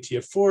deleted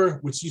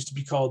ATF4, which used to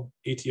be called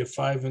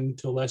ATF5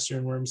 until last year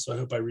in worms? So I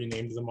hope I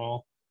renamed them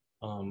all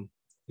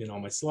in all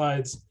my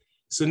slides.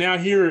 So now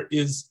here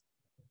is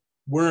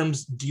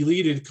worms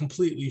deleted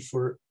completely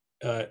for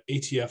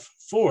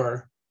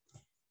ATF4.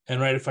 And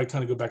right, if I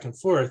kind of go back and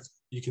forth,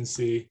 you can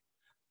see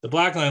the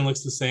black line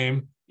looks the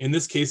same In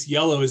this case,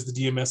 yellow is the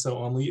DMSO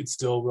only. It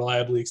still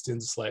reliably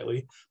extends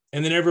slightly.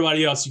 And then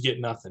everybody else, you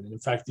get nothing. And in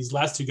fact, these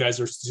last two guys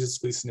are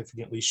statistically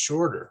significantly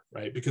shorter,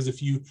 right? Because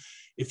if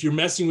you're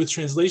messing with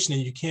translation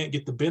and you can't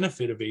get the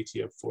benefit of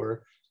ATF4,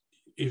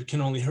 it can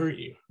only hurt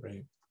you,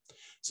 right?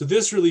 So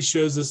this really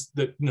shows us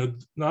that, you know,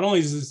 not only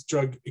is this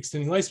drug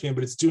extending lifespan,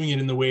 but it's doing it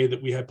in the way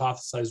that we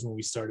hypothesized when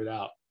we started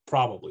out,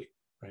 probably,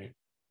 right?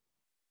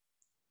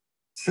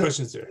 So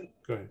questions there?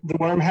 Go ahead. The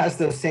worm has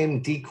those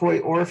same decoy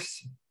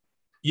orphs?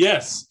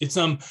 Yes, it's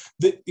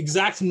the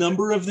exact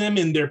number of them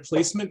and their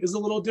placement is a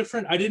little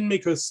different. I didn't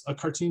make a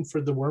cartoon for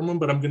the worm one,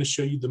 but I'm going to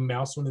show you the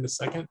mouse one in a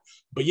second.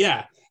 But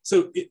yeah,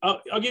 so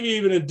I'll give you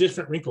even a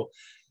different wrinkle.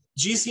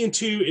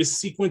 GCN2 is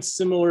sequenced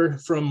similar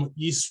from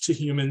yeast to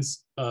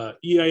humans.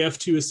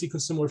 EIF2 is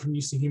sequenced similar from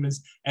yeast to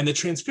humans. And the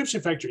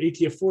transcription factor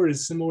ATF4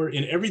 is similar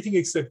in everything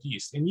except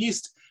yeast. In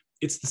yeast,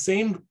 it's the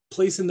same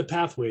place in the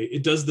pathway.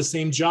 It does the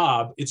same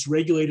job. It's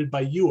regulated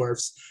by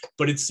UARFs,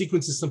 but its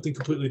sequence is something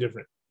completely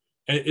different.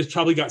 And it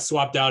probably got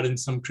swapped out in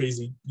some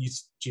crazy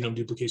yeast genome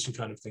duplication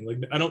kind of thing. Like,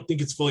 I don't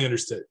think it's fully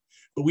understood,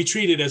 but we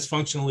treat it as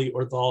functionally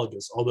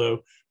orthologous. Although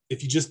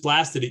if you just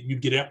blasted it,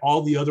 you'd get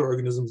all the other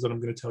organisms that I'm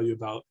going to tell you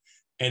about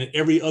and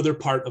every other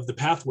part of the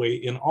pathway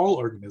in all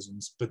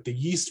organisms. But the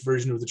yeast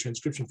version of the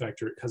transcription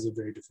factor has a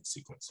very different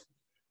sequence.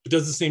 It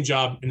does the same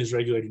job and is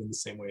regulated in the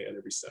same way at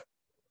every step.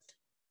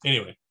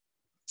 Anyway,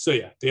 so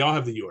yeah, they all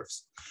have the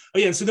UARFs. Oh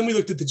yeah, and so then we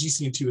looked at the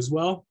GCN2 as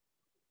well.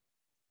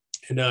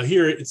 And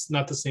here, it's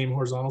not the same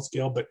horizontal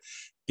scale, but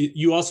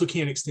you also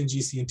can extend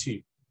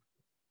GCN2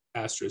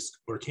 asterisk,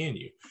 or can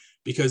you?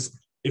 Because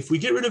if we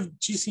get rid of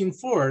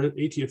GCN4,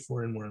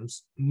 ATF4 in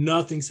worms,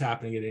 nothing's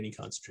happening at any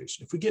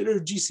concentration. If we get rid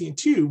of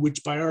GCN2,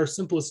 which by our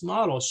simplest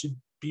model should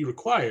be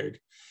required,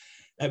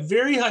 at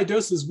very high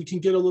doses, we can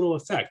get a little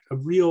effect, a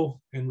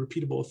real and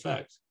repeatable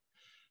effect.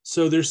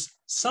 So there's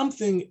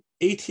something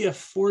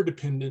ATF4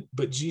 dependent,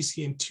 but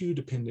GCN2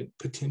 dependent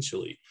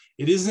potentially.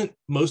 It isn't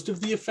most of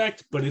the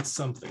effect, but it's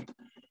something.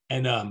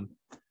 And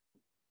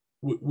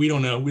we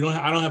don't know.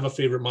 I don't have a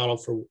favorite model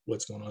for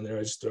what's going on there.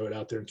 I just throw it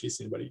out there in case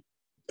anybody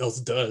else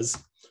does.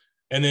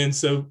 And then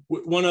so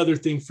one other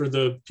thing for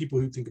the people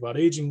who think about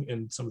aging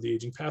and some of the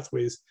aging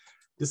pathways,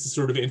 this is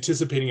sort of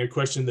anticipating a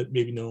question that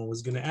maybe no one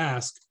was going to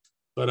ask,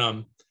 but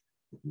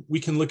we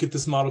can look at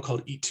this model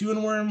called E2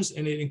 in worms,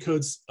 and it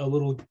encodes a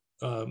little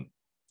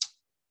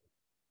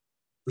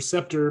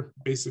receptor,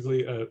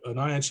 basically an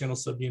ion channel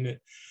subunit.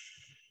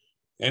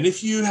 And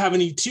if you have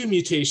an E2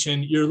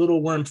 mutation, your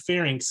little worm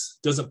pharynx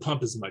doesn't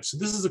pump as much. So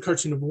this is a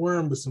cartoon of a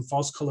worm with some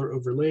false color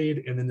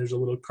overlaid, and then there's a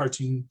little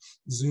cartoon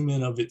zoom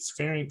in of its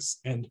pharynx.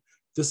 And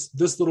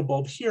this little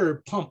bulb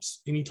here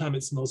pumps anytime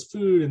it smells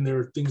food, and there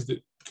are things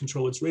that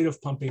control its rate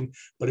of pumping.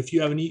 But if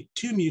you have an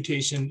E2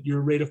 mutation,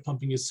 your rate of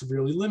pumping is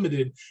severely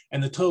limited,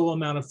 and the total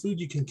amount of food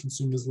you can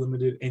consume is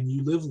limited, and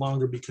you live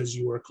longer because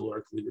you are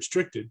calorically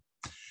restricted.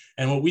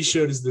 And what we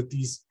showed is that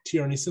these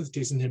tRNA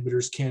synthetase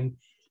inhibitors can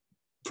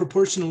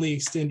proportionally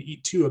extend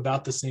E2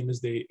 about the same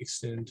as they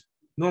extend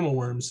normal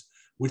worms,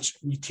 which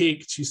we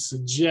take to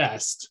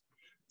suggest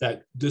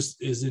that this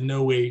is in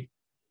no way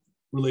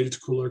related to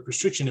caloric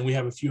restriction. And we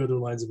have a few other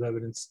lines of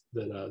evidence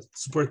that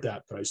support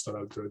that, but I just thought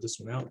I would throw this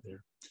one out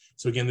there.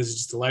 So again, this is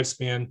just the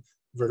lifespan.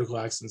 Vertical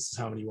axis is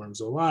how many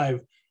worms are alive.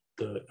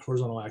 The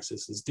horizontal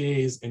axis is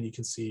days, and you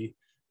can see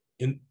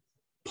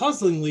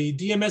puzzlingly,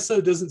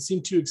 DMSO doesn't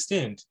seem to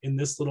extend in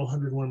this little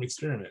 100-worm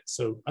experiment.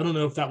 So I don't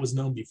know if that was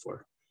known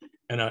before.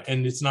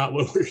 And it's not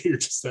what we're here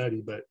to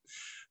study,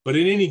 but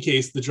in any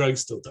case, the drug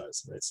still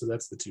does, right? So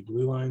that's the two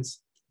blue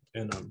lines.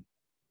 And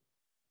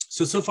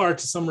so far,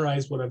 to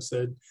summarize what I've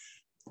said,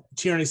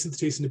 tRNA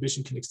synthetase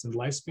inhibition can extend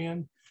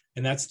lifespan,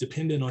 and that's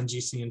dependent on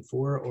GCN4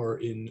 or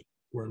in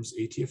worms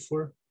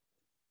ATF4.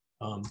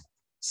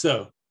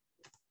 So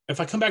if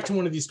I come back to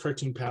one of these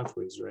cartoon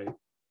pathways, right?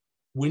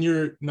 When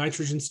you're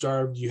nitrogen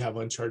starved, you have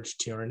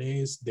uncharged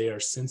tRNAs. They are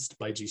sensed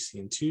by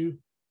GCN2.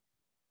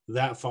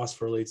 That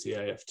phosphorylates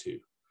EIF2.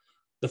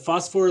 The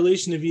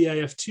phosphorylation of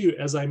EIF2,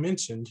 as I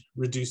mentioned,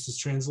 reduces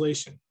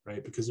translation,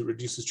 right? Because it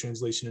reduces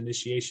translation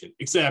initiation,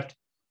 except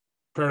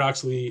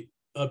paradoxically,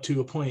 up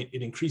to a point,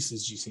 it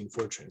increases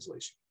GCN4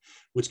 translation,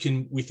 which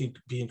can, we think,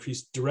 be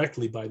increased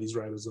directly by these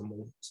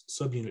ribosomal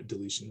subunit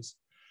deletions.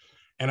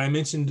 And I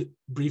mentioned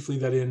briefly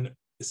that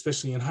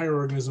especially in higher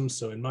organisms,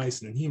 so in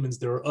mice and in humans,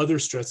 there are other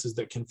stresses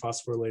that can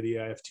phosphorylate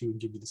EIF2 and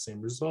give you the same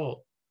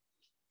result.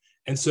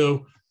 And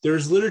so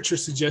there's literature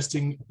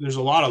suggesting, there's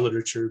a lot of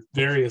literature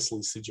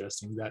variously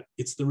suggesting that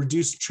it's the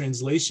reduced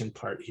translation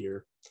part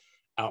here,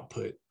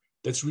 output,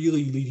 that's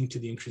really leading to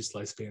the increased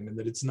lifespan, and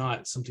that it's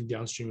not something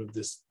downstream of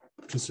this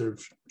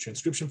conserved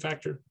transcription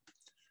factor.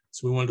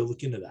 So we wanted to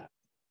look into that.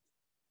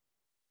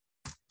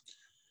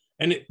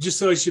 And just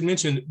so I should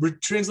mention,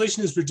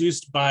 translation is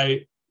reduced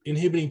by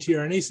inhibiting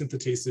tRNA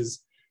synthetases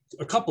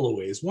a couple of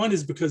ways. One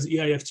is because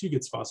EIF2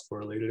 gets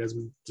phosphorylated, as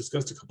we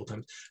discussed a couple of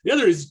times. The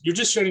other is you're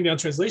just shutting down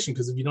translation,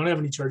 because if you don't have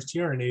any charged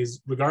tRNAs,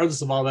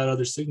 regardless of all that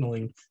other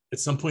signaling, at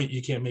some point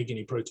you can't make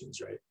any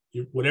proteins, right?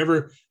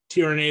 Whatever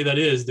tRNA that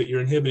is that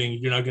you're inhibiting,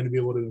 you're not going to be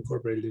able to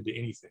incorporate it into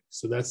anything.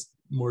 So that's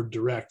more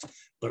direct,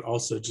 but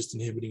also just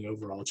inhibiting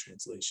overall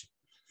translation.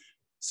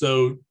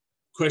 So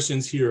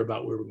questions here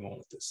about where we're going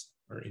with this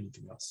or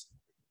anything else?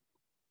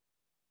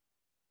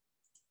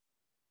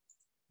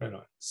 Right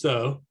on.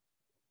 So,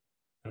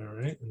 all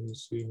right, let me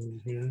see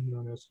here. No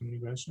one else have any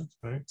questions.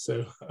 All right,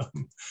 so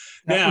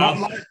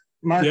now,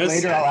 Mark, yes?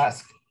 later I'll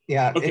ask.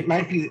 Yeah, okay. It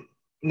might be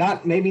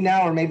not maybe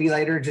now or maybe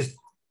later. Just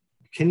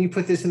can you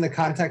put this in the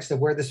context of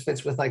where this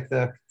fits with like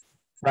the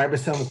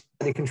ribosomal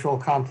quality control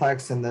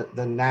complex and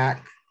the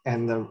NAC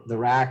and the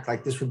RAC?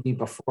 Like this would be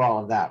before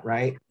all of that,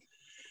 right?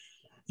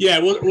 Yeah,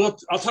 well,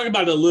 I'll talk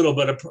about it a little,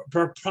 but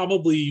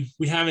probably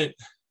we haven't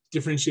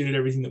differentiated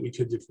everything that we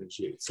could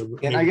differentiate. So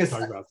and I guess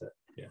talk about that.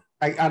 Yeah,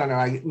 I don't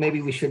know.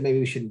 Maybe we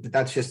should, but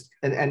that's just,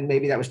 and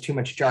maybe that was too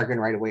much jargon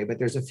right away, but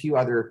there's a few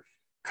other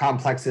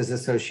complexes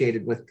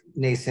associated with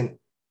nascent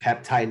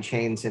peptide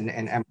chains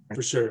and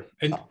for sure.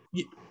 And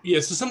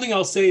yeah, so something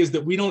I'll say is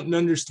that we don't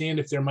understand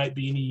if there might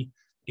be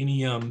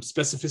any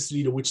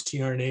specificity to which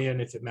tRNA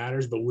and if it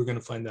matters, but we're going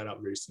to find that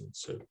out very soon.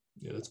 So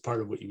yeah, that's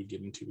part of what you would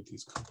get into with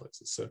these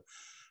complexes. So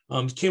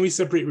can we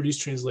separate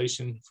reduced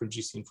translation from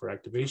GC4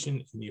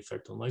 activation and the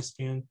effect on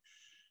lifespan?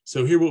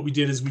 So here what we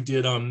did is we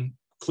did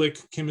click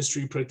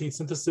chemistry protein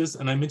synthesis,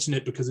 and I mention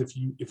it because if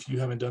you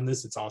haven't done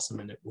this, it's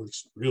awesome and it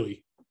works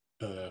really.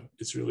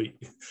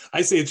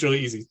 I say it's really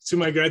easy. To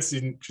my grad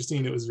student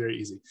Christine, it was very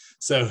easy.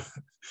 So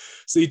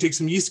you take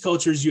some yeast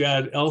cultures, you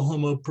add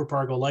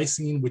L-homopropargyl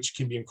lysine, which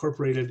can be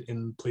incorporated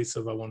in place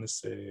of, I want to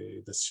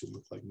say this should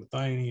look like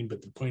methionine,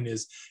 but the point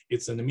is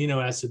it's an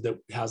amino acid that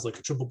has like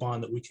a triple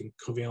bond that we can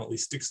covalently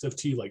stick stuff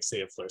to, like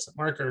say a fluorescent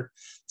marker.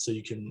 So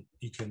you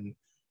can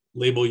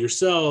label your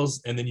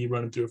cells, and then you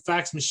run them through a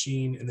fax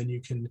machine, and then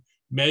you can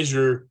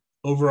measure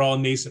overall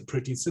nascent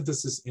protein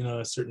synthesis in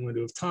a certain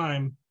window of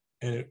time,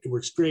 and it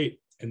works great.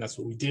 And that's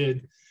what we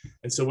did.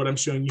 And so what I'm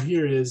showing you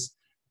here is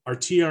our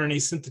tRNA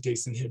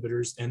synthetase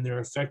inhibitors and their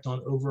effect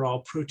on overall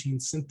protein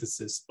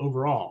synthesis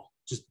overall,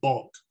 just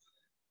bulk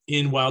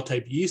in wild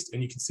type yeast.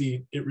 And you can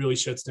see it really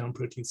shuts down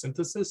protein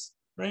synthesis,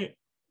 right?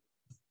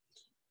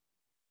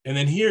 And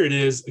then here it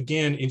is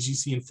again in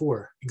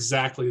GC4,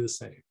 exactly the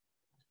same.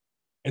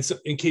 And so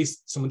in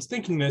case someone's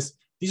thinking this,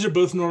 these are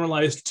both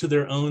normalized to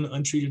their own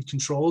untreated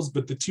controls,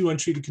 but the two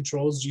untreated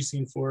controls,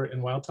 GC4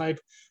 and wild type,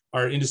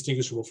 are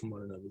indistinguishable from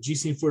one another.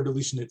 GC4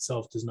 deletion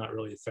itself does not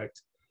really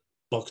affect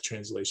bulk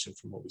translation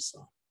from what we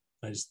saw.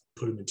 I just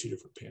put them in two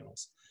different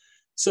panels.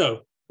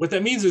 So what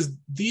that means is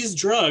these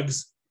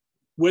drugs,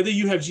 whether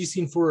you have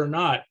GC4 or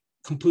not,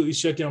 completely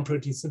shut down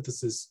protein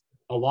synthesis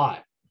a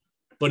lot.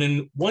 But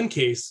in one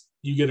case,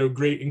 you get a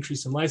great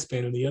increase in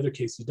lifespan. In the other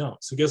case, you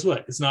don't. So guess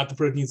what? It's not the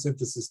protein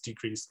synthesis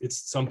decrease.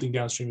 It's something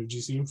downstream of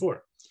GC4,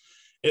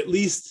 at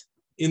least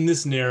in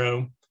this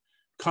narrow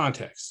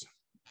context,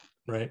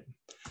 right?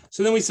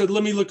 So then we said,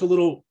 let me look a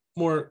little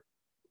more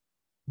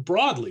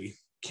broadly.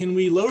 Can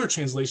we lower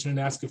translation and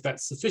ask if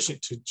that's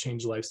sufficient to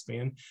change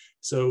lifespan?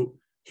 So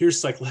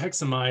here's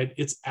cyclohexamide.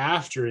 It's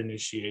after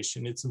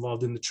initiation. It's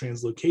involved in the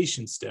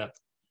translocation step,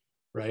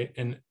 right?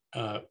 And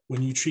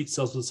when you treat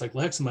cells with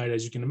cyclohexamide,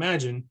 as you can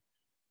imagine,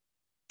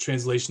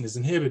 translation is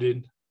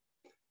inhibited.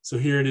 So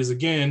here it is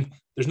again.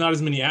 There's not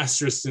as many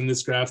asterisks in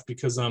this graph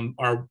because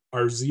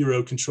our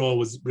zero control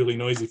was really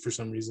noisy for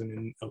some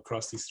reason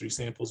across these three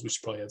samples. We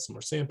should probably add some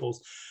more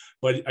samples.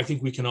 But I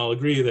think we can all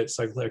agree that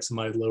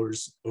cyclohexamide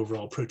lowers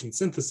overall protein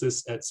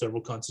synthesis at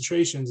several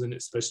concentrations, and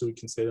especially we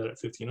can say that at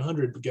 50 and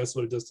 100. But guess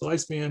what it does to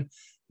lifespan?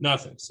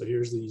 Nothing. So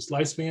here's the yeast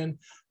lifespan.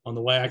 On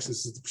the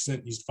y-axis is the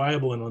percent yeast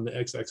viable, and on the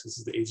x-axis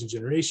is the age and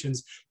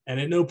generations. And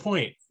at no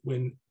point,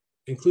 when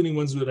including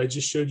ones that I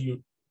just showed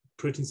you,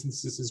 protein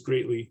synthesis is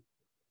greatly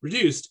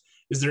reduced,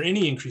 is there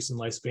any increase in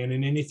lifespan?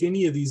 And if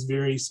any of these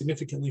vary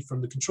significantly from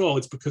the control,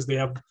 it's because they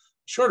have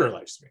shorter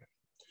lifespan.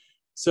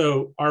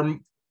 So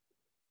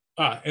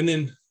and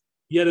then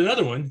yet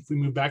another one, if we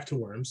move back to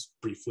worms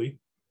briefly,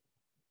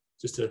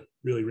 just to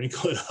really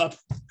wrinkle it up,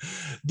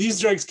 these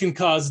drugs can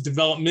cause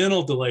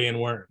developmental delay in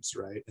worms,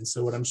 right? And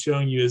so what I'm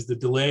showing you is the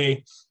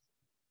delay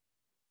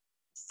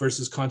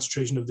versus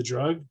concentration of the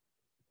drug,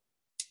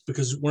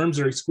 because worms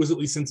are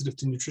exquisitely sensitive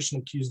to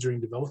nutritional cues during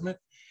development.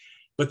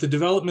 But the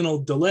developmental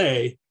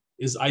delay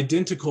is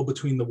identical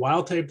between the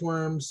wild type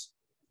worms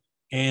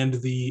and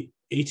the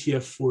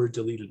ATF-4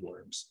 deleted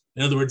worms.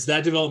 In other words,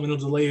 that developmental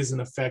delay is an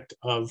effect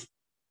of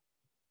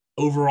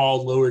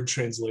overall lowered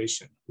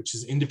translation, which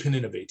is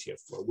independent of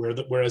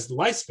ATF-4, whereas the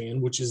lifespan,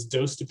 which is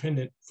dose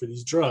dependent for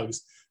these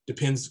drugs,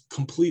 depends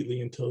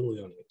completely and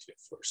totally on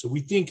ATF-4. So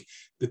we think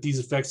that these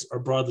effects are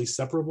broadly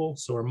separable.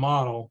 So our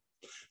model,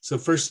 so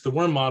first the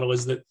worm model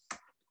is that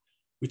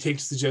we take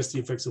to suggest the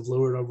effects of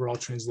lowered overall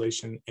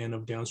translation and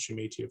of downstream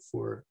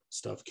ATF-4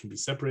 stuff can be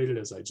separated,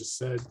 as I just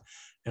said.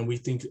 And we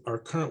think our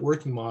current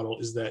working model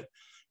is that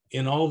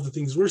in all of the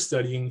things we're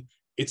studying,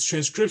 it's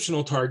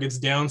transcriptional targets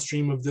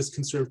downstream of this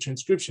conserved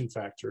transcription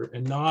factor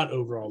and not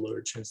overall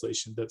lowered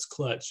translation that's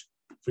clutch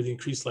for the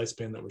increased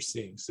lifespan that we're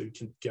seeing. So you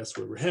can guess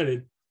where we're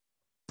headed.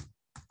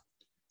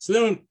 So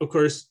then, of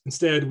course,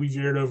 instead, we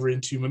veered over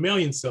into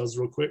mammalian cells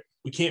real quick.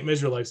 We can't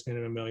measure lifespan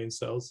in mammalian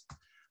cells,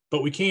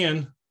 but we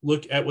can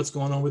look at what's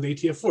going on with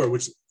ATF4,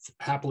 which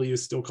happily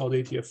is still called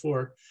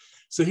ATF4.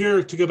 So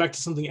here, to go back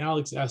to something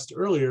Alex asked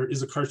earlier,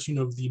 is a cartoon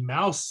of the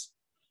mouse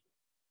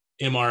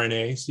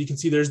mRNA. So you can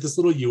see there's this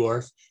little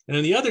UARF, and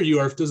then the other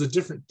UARF does a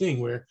different thing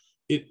where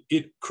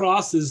it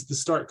crosses the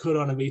start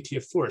codon of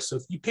ATF4. So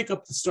if you pick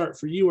up the start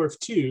for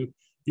UARF2,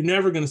 you're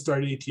never going to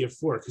start at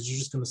ATF4 because you're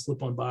just going to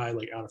slip on by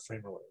like out of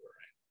frame or whatever,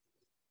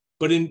 right?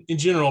 But in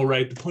general,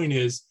 right, the point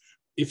is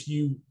if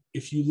you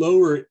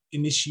lower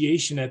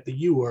initiation at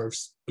the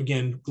UARFs,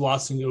 again,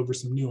 glossing over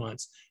some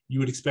nuance, you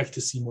would expect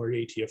to see more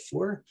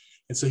ATF4.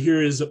 And so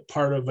here is a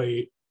part of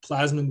a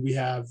plasmid we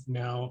have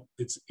now.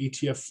 It's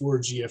ATF4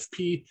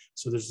 GFP.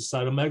 So there's the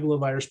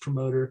cytomegalovirus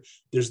promoter.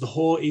 There's the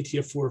whole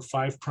ATF4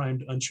 5'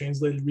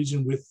 untranslated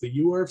region with the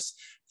UARFs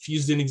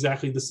fused in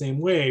exactly the same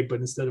way, but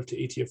instead of to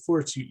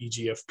ATF4 to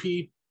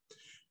EGFP.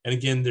 And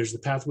again, there's the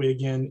pathway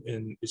again,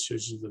 and it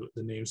shows you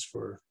the names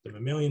for the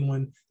mammalian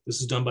one.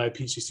 This is done by a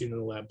PhD student in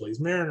the lab,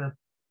 Blaise Mariner.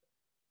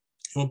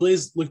 And when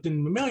Blaise looked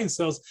in mammalian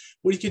cells,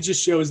 what he could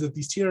just show is that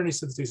these tRNA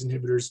synthetase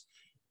inhibitors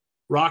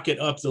rocket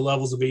up the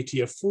levels of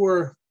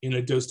ATF4 in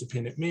a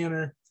dose-dependent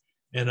manner.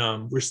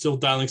 And we're still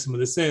dialing some of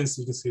this in,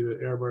 so you can see the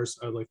error bars,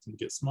 I'd like them to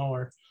get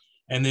smaller.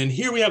 And then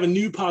here we have a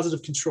new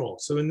positive control.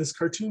 So in this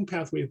cartoon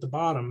pathway at the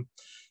bottom,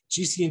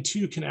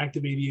 GCN2 can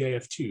activate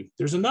EAF2.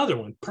 There's another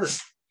one, PERT.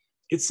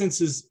 It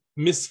senses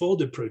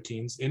misfolded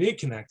proteins, and it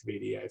can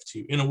activate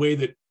EAF2 in a way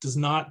that does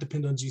not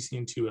depend on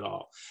GCN2 at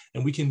all.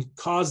 And we can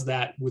cause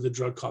that with a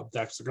drug called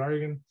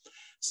daxogargan.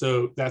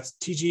 So that's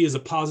TG is a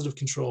positive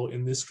control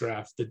in this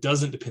graph that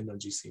doesn't depend on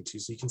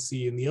GCN2. So you can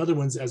see in the other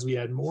ones, as we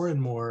add more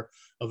and more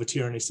of a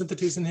tRNA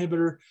synthetase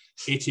inhibitor,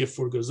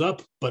 ATF4 goes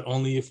up, but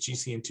only if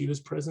GCN2 is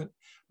present.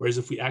 Whereas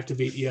if we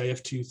activate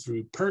EIF2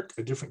 through PERK,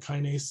 a different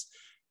kinase,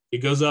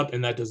 it goes up,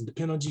 and that doesn't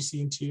depend on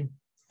GCN2.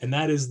 And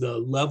that is the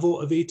level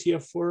of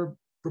ATF4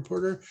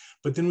 reporter.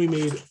 But then we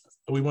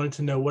wanted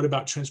to know, what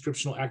about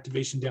transcriptional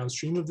activation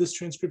downstream of this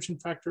transcription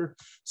factor?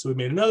 So we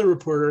made another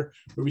reporter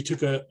where we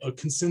took a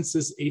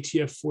consensus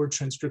ATF4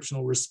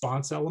 transcriptional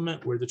response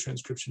element where the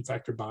transcription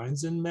factor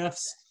binds in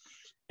MEFs.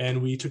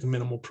 And we took a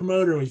minimal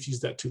promoter and we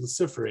fused that to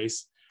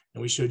luciferase.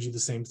 And we showed you the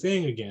same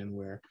thing again,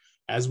 where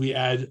as we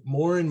add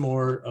more and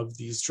more of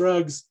these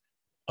drugs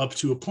up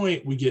to a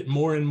point, we get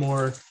more and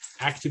more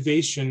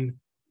activation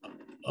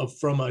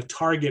from a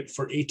target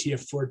for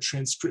ATF4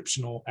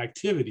 transcriptional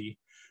activity.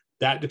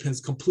 That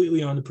depends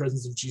completely on the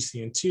presence of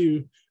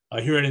GCN2.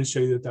 Here I didn't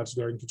show you that that's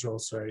garden control,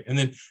 sorry. And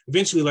then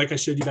eventually, like I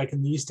showed you back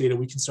in the yeast data,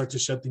 we can start to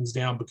shut things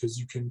down because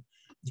you can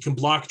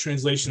block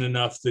translation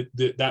enough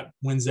that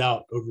wins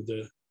out over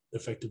the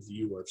effect of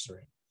the UARFs,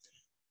 right?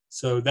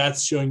 So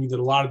that's showing you that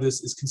a lot of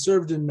this is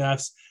conserved in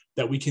MEFs,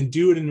 that we can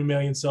do it in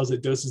mammalian cells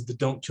at doses that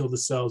don't kill the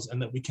cells,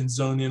 and that we can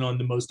zone in on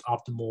the most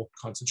optimal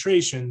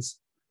concentrations.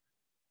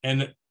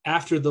 And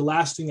after the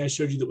last thing I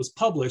showed you that was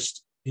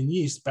published in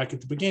yeast back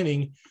at the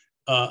beginning,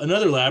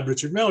 another lab,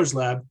 Richard Miller's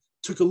lab,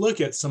 took a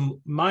look at some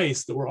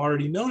mice that were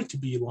already known to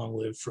be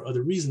long-lived for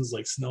other reasons,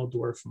 like Snell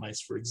dwarf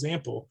mice, for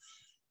example.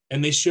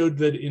 And they showed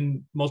that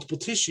in multiple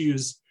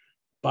tissues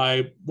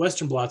by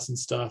Western blots and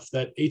stuff,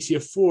 that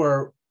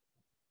ATF4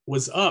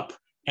 was up,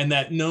 and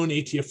that known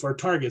ATF4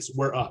 targets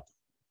were up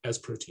as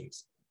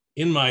proteins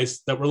in mice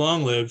that were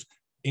long-lived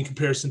in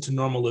comparison to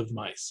normal-lived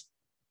mice.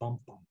 Bum,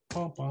 bum,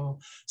 bum, bum.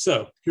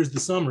 So here's the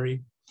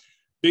summary.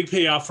 Big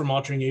payoff from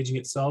altering aging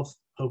itself.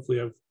 Hopefully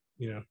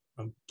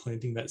I'm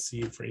planting that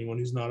seed for anyone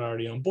who's not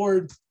already on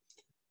board.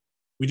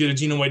 We did a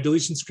genome-wide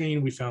deletion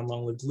screen. We found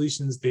long-lived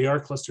deletions. They are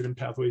clustered in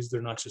pathways.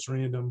 They're not just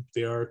random.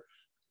 They are,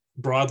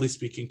 broadly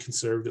speaking,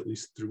 conserved, at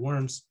least through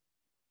worms.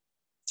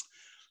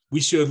 We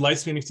showed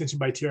lifespan extension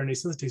by tRNA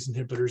synthetase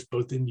inhibitors,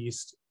 both in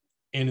yeast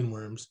and in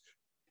worms,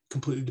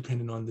 completely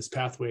dependent on this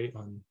pathway,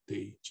 on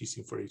the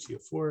GCN4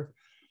 ATF4.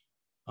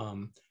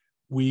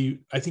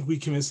 I think we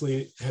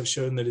convincingly have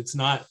shown that it's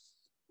not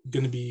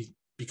going to be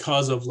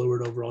because of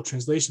lowered overall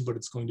translation, but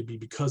it's going to be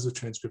because of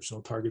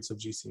transcriptional targets of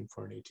GCN4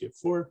 and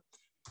ATF4.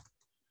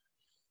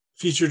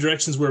 Future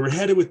directions where we're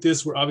headed with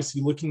this, we're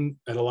obviously looking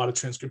at a lot of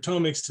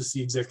transcriptomics to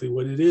see exactly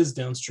what it is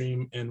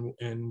downstream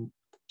and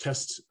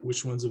test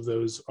which ones of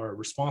those are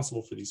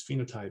responsible for these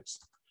phenotypes.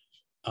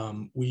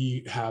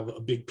 We have a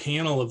big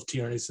panel of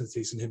tRNA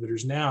synthetase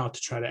inhibitors now to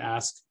try to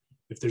ask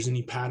if there's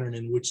any pattern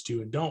in which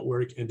do and don't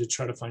work, and to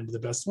try to find the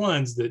best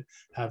ones that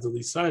have the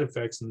least side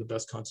effects and the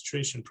best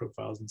concentration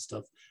profiles and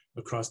stuff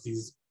across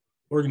these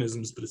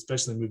organisms, but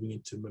especially moving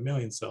into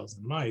mammalian cells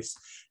and mice.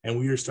 And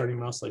we are starting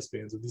mouse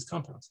lifespans of these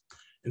compounds.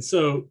 And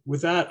so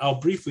with that, I'll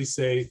briefly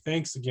say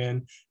thanks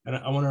again. And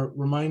I want to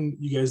remind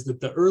you guys that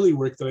the early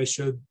work that I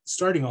showed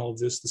starting all of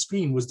this, the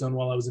screen, was done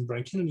while I was in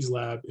Brian Kennedy's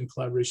lab in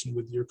collaboration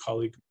with your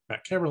colleague,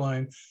 Matt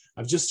Caverline.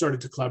 I've just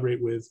started to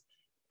collaborate with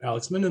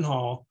Alex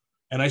Mendenhall.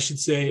 And I should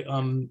say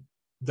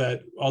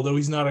that although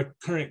he's not a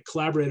current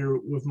collaborator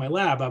with my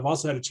lab, I've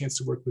also had a chance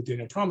to work with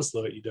Daniel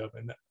Promislow at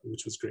UW,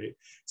 which was great.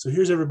 So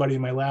here's everybody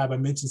in my lab. I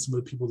mentioned some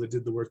of the people that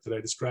did the work that I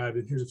described,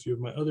 and here's a few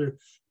of my other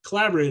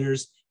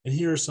collaborators. And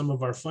here are some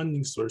of our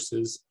funding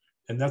sources.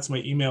 And that's my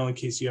email in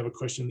case you have a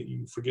question that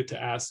you forget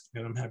to ask.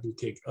 And I'm happy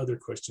to take other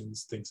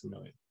questions. Thanks a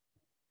million.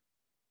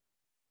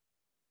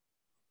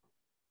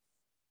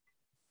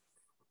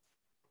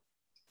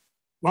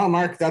 Wow,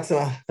 Mark, that's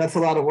a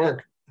lot of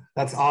work.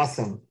 That's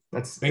awesome.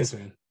 Thanks,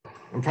 man.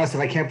 Impressive.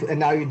 I can't. And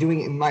now you're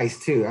doing it in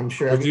mice too. I'm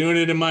sure. We're doing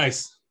it in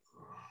mice.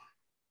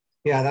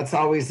 Yeah, that's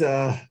always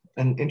an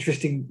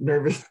interesting,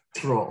 nervous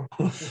role.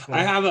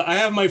 I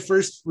have my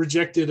first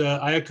rejected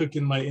IACUC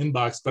in my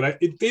inbox, but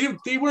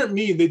they weren't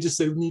mean. They just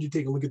said we need to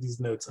take a look at these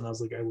notes, and I was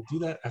like, I will do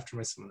that after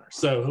my seminar.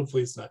 So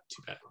hopefully it's not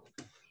too bad.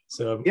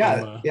 So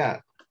yeah.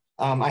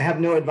 I have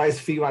no advice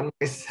for you on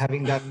mice,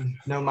 having done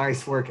no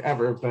mice work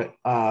ever, but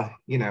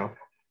you know,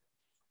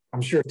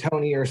 I'm sure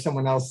Tony or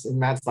someone else in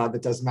Matt's lab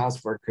that does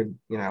mouse work could,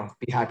 you know,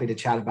 be happy to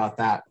chat about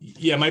that.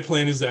 Yeah, my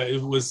plan is that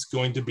it was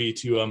going to be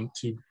to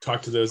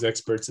talk to those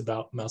experts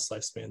about mouse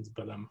lifespans,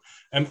 but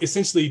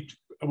essentially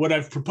what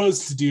I've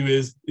proposed to do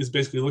is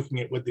basically looking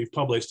at what they've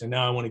published, and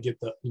now I want to get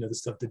the the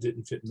stuff that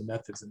didn't fit in the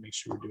methods and make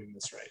sure we're doing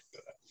this right.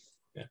 But,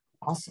 yeah.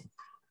 Awesome.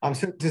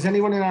 So does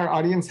anyone in our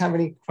audience have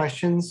any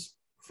questions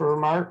for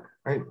Mark?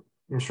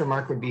 I'm sure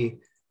Mark would be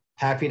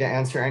happy to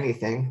answer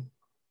anything.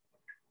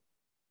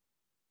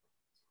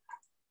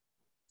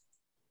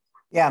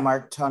 Yeah,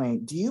 Mark, Tony,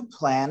 do you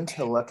plan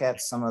to look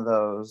at some of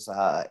those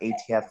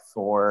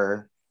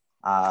ATF-4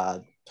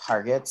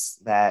 targets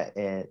that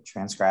it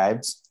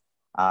transcribes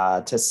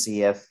to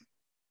see if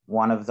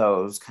one of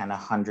those kind of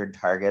 100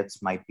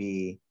 targets might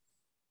be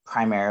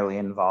primarily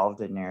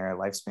involved in your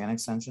lifespan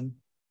extension?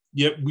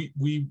 Yep,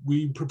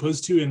 we propose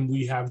to, and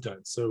we have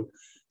done. So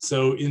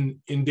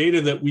in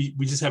data that we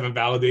just haven't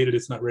validated,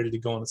 it's not ready to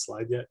go on a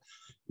slide yet.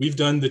 We've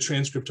done the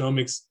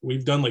transcriptomics.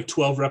 We've done like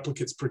 12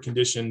 replicates per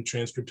condition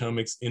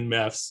transcriptomics in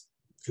MEFs,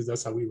 because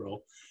that's how we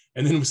roll.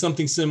 And then with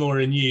something similar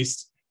in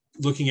yeast,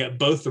 looking at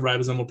both the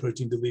ribosomal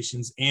protein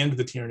deletions and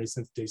the tRNA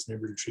synthetase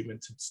inhibitor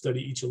treatment to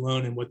study each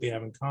alone and what they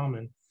have in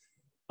common.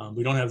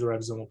 We don't have the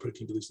ribosomal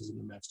protein deletions in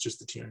the MEFs, just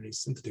the tRNA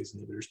synthetase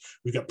inhibitors.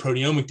 We've got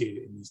proteomic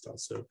data in yeast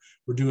also.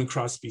 We're doing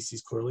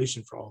cross-species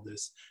correlation for all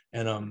this.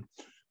 And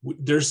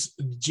there's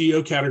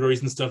geo categories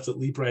and stuff that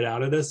leap right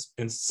out at us,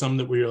 and some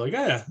that we're like,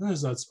 yeah,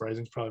 that's not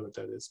surprising. It's probably what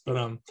that is.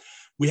 But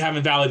we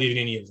haven't validated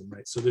any of them,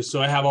 right?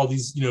 So I have all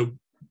these,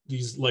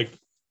 these like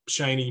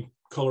shiny,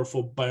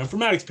 colorful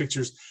bioinformatics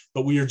pictures,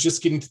 but we are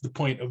just getting to the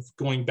point of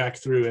going back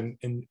through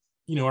and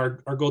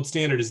our gold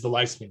standard is the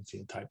lifespan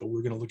phenotype, but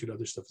we're going to look at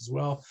other stuff as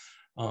well.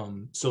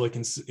 So like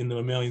in the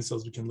mammalian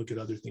cells, we can look at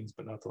other things,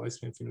 but not the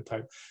lifespan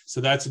phenotype.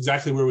 So that's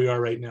exactly where we are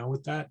right now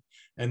with that.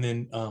 And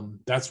then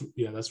that's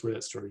where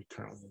that story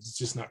currently is. It's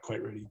just not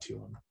quite ready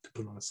to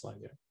put on a slide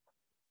yet.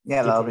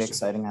 Yeah, that'll be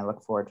exciting. I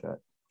look forward to it.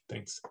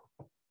 Thanks.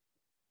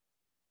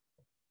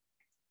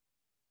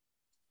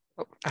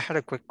 Oh, I had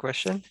a quick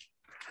question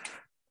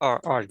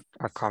or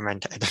a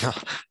comment. I don't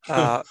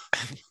know.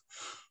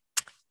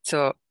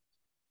 So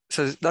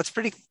that's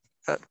pretty.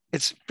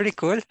 It's pretty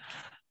cool.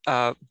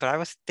 But I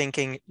was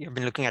thinking, you've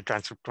been looking at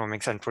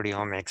transcriptomics and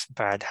proteomics,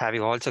 but have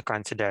you also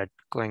considered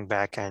going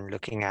back and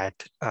looking at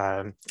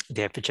the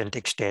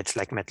epigenetic states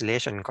like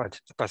methylation?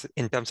 Because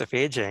in terms of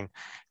aging,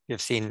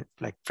 you've seen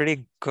like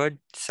pretty good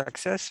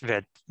success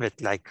with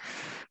like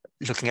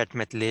looking at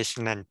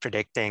methylation and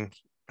predicting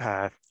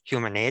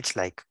human age,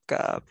 like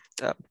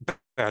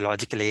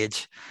biological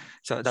age.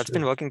 So that's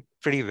been working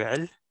pretty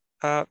well.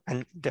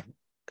 And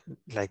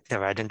they've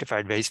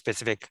identified very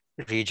specific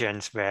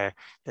regions where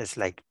there's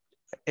like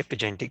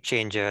epigenetic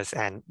changes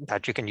and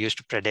that you can use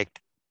to predict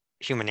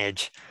human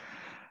age.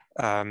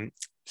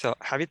 So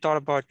have you thought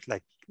about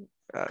like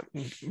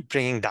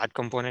bringing that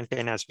component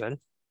in as well?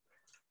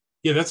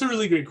 Yeah, that's a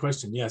really great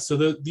question. Yeah, so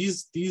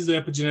these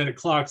epigenetic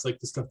clocks, like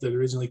the stuff that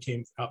originally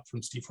came out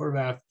from Steve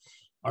Horvath,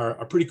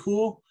 are pretty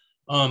cool.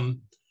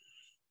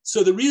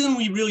 So the reason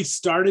we really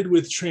started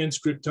with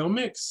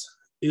transcriptomics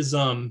is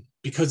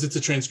because it's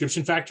a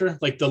transcription factor.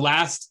 Like the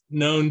last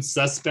known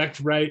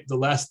suspect, right? The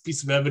last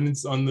piece of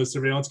evidence on the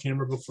surveillance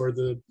camera before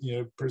the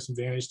person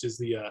vanished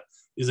is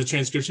a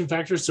transcription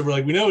factor. So we're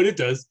like, we know what it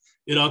does.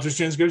 It alters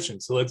transcription.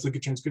 So let's look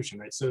at transcription,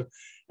 right? So,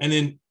 and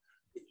then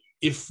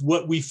if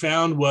what we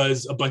found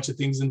was a bunch of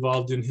things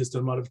involved in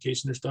histone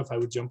modification or stuff, I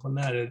would jump on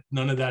that. And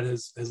none of that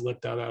has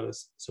leapt out at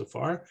us so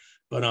far.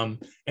 But and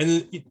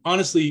then,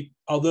 honestly,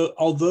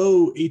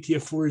 although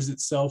ATF-4 is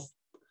itself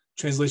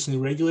translationally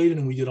regulated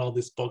and we did all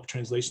this bulk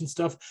translation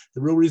stuff,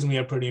 the real reason we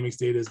have proteomics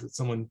data is that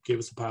someone gave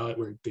us a pilot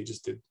where they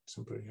just did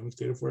some proteomics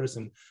data for us,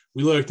 and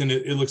we looked and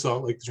it looks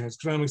all like the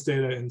transcriptomics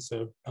data. And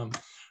so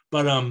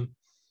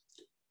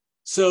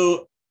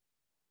so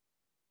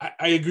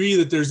I agree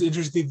that there's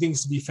interesting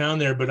things to be found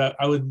there, but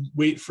I would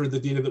wait for the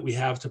data that we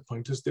have to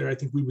point us there. I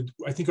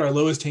think our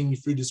lowest hanging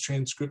fruit is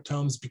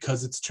transcriptomes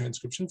because it's a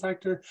transcription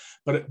factor,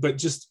 but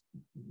just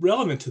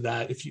relevant to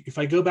that, if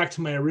I go back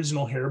to my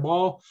original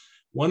hairball,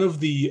 one of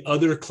the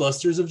other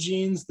clusters of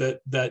genes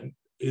that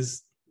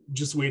is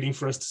just waiting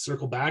for us to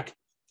circle back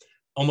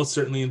almost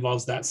certainly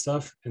involves that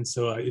stuff. And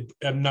so it's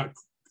not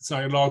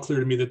at all clear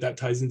to me that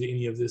ties into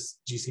any of this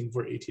GC4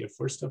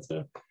 ATF4 stuff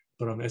though.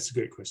 But that's a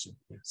great question.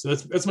 Yeah. So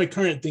that's my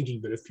current thinking.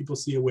 But if people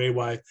see a way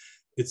why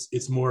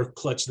it's more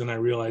clutch than I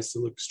realized to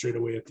look straight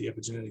away at the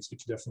epigenetics, we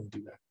could definitely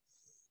do that.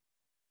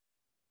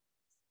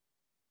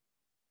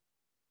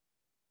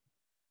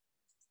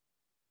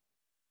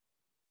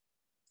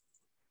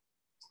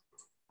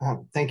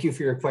 Thank you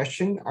for your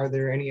question. Are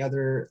there any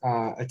other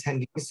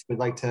attendees who would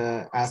like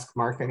to ask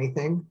Mark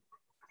anything?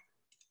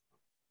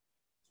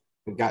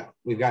 We've got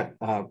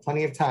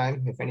plenty of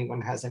time if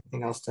anyone has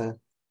anything else to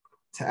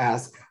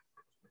ask.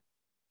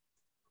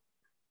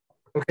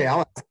 Okay, I'll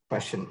ask a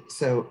question.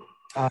 So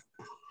about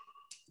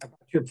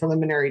your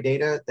preliminary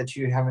data that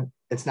you haven't,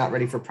 it's not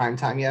ready for prime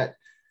time yet.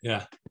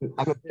 Yeah.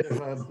 I'm a bit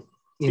of a,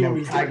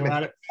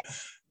 pragmatic.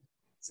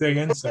 Say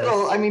again, sorry.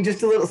 I mean,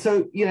 just a little.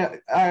 So,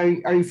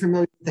 are you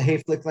familiar with the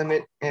Hayflick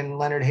limit and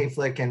Leonard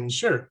Hayflick and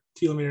sure,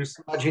 telomeres?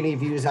 Phylogeny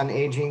views on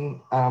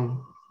aging.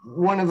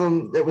 One of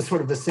them that was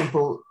sort of a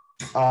simple,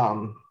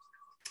 how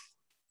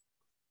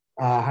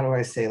do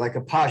I say, like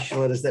a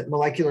postulate is that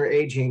molecular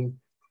aging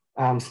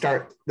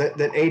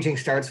that aging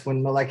starts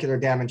when molecular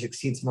damage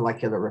exceeds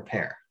molecular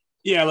repair.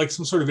 Yeah, like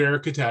some sort of error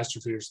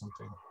catastrophe or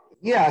something.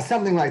 Yeah,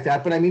 something like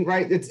that. But I mean,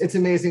 right, it's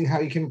amazing how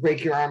you can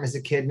break your arm as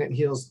a kid and it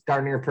heals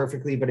darn near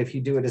perfectly. But if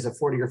you do it as a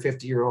 40 or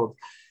 50-year-old,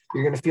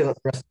 you're going to feel it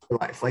the rest of your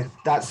life. Like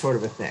that sort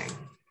of a thing.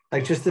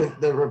 Like just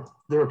the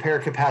repair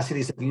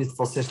capacities of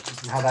youthful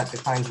systems and how that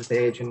declines with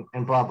age and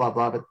blah, blah,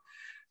 blah. But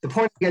the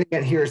point I'm getting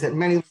at here is that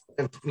many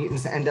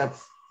mutants end up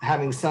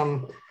having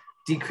some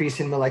decrease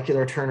in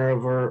molecular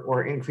turnover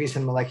or increase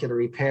in molecular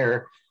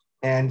repair.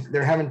 And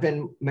there haven't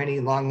been many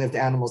long-lived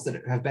animals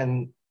that have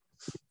been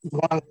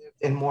long-lived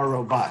and more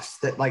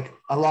robust, that like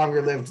a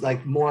longer lived,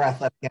 like more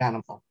athletic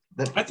animal.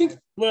 I think,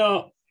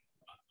 well,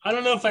 I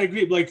don't know if I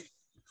agree. Like,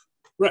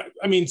 right,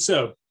 I mean,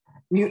 so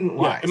mutant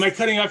wise. Yeah. Am I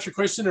cutting off your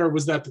question, or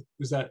was that?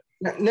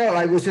 No,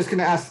 I was just going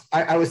to ask.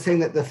 I was saying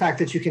that the fact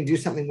that you can do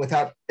something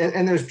without,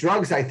 and there's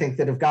drugs I think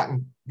that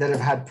have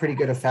had pretty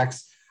good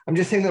effects. I'm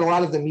just saying that a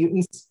lot of the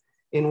mutants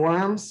in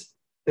worms,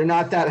 they're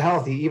not that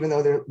healthy, even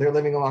though they're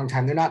living a long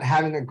time. They're not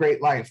having a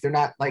great life. They're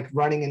not like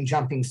running and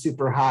jumping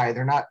super high.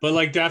 They're not. But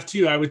like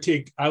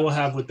DAF2, I will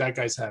have what that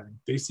guy's having.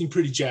 They seem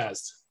pretty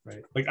jazzed,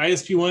 right? Like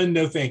ISP1,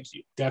 no thank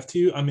you.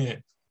 DAF2, I'm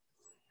in.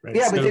 Right.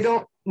 Yeah, but they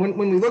don't. When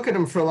we look at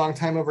them for a long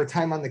time over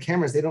time on the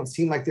cameras, they don't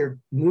seem like they're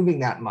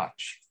moving that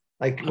much.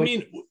 Like, I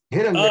mean,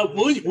 hit them.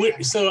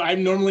 So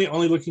I'm normally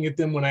only looking at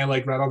them when I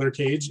like rattle their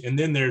cage, and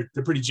then they're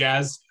pretty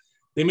jazzed.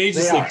 They may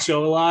just like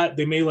chill a lot.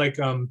 They may like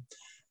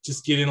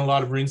just get in a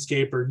lot of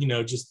RuneScape, or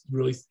just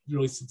really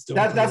sit still.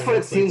 That's what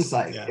it seems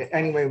like. Yeah.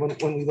 Anyway,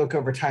 when we look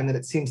over time, that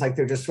it seems like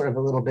they're just sort of a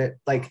little bit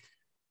like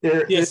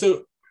they're. Yeah.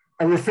 So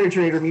a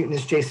refrigerator mutant,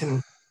 as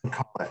Jason would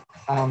call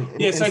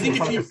it. So I think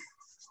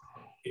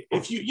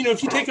if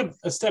you take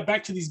a step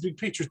back to these big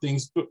picture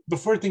things, but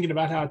before thinking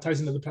about how it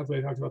ties into the pathway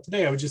I talked about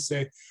today, I would just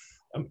say,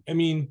 I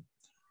mean,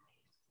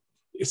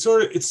 it's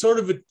sort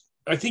of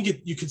I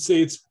think you could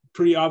say it's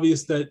pretty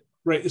obvious that,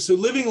 right. So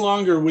living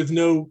longer with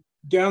no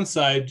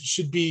downside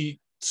should be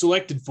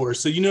selected for.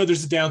 So,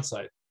 there's a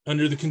downside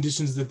under the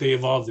conditions that they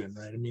evolved in,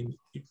 right? I mean,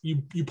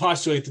 you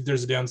postulate that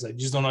there's a downside. You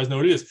just don't always know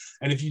what it is.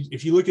 And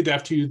if you look at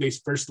DAF2, they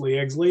first lay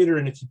eggs later.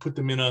 And if you put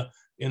them in a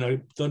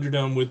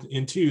Thunderdome with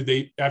N2,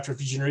 they, after a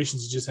few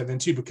generations, you just have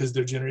N2 because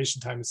their generation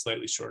time is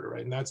slightly shorter,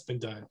 right? And that's been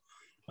done.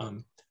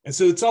 And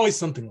so it's always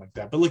something like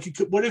that. But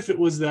what if it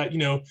was that,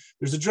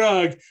 there's a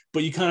drug,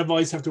 but you kind of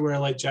always have to wear a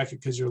light jacket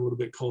because you're a little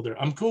bit colder.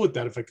 I'm cool with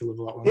that if I could live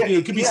a lot longer.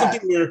 It could be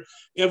something where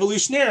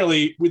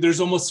evolutionarily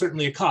there's almost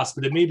certainly a cost,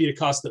 but it may be a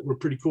cost that we're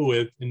pretty cool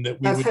with. And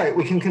that's right.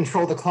 We can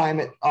control the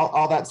climate,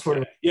 all that sort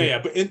of.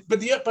 Yeah.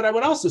 But I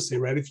would also say,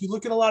 right, if you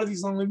look at a lot of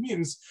these long-lived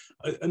mutants,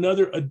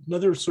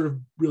 another sort of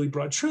really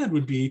broad trend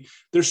would be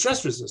they're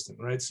stress resistant,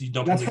 right? So you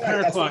dump them in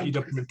paraclot, you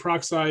dump them in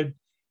peroxide.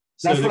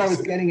 That's what I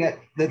was getting at,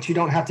 that you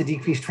don't have to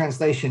decrease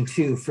translation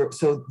too.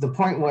 So the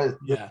point was,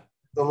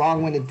 the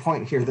long-winded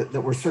point here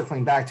that we're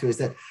circling back to is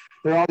that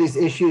there are all these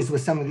issues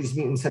with some of these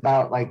mutants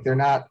about like they're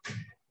not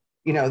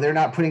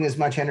putting as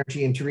much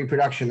energy into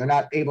reproduction. They're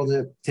not able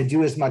to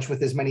do as much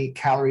with as many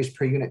calories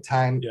per unit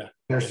time.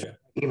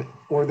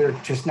 Or they're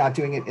just not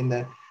doing it in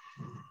the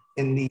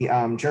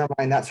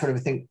germline, that sort of a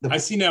thing. I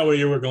see now where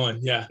you were going.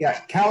 Yeah.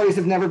 Calories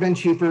have never been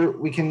cheaper.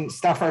 We can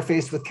stuff our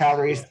face with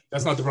calories. Yeah,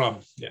 that's not the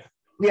problem.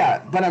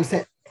 Yeah, but I'm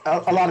saying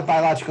a lot of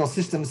biological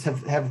systems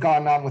have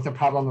gone on with the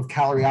problem of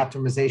calorie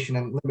optimization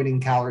and limiting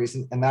calories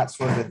and that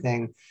sort of a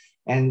thing.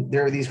 And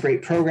there are these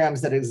great programs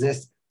that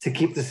exist to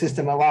keep the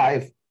system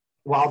alive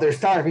while they're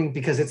starving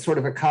because it's sort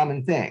of a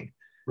common thing.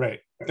 Right.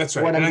 That's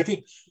right. And I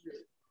think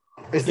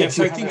is that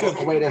I think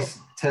a way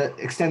to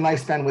extend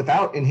lifespan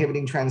without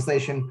inhibiting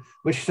translation,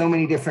 which so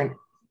many different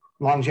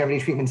longevity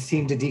treatments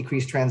seem to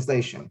decrease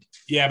translation.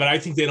 Yeah, but I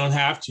think they don't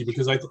have to,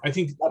 because I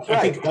think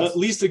at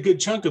least a good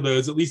chunk of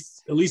those, at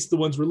least the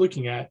ones we're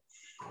looking at,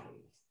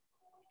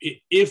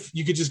 if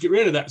you could just get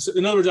rid of that. So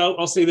in other words,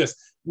 I'll say this: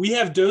 we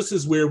have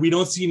doses where we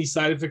don't see any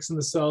side effects in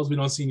the cells, we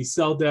don't see any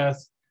cell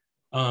death,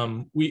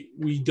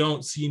 we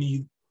don't see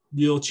any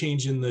real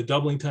change in the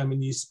doubling time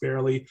in yeast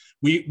barely.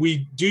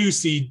 We do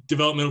see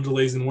developmental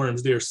delays in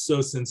worms. They are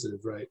so sensitive,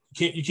 right?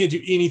 You can't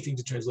do anything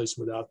to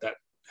translation without that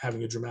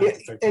having a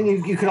dramatic effect. And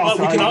you could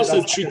also, we can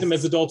also treat them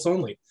as adults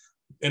only,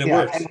 and it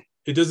works.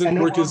 It doesn't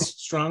work as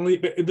strongly,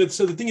 but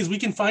so the thing is, we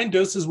can find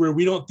doses where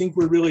we don't think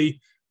we're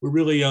really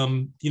really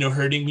you know,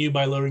 hurting you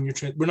by lowering your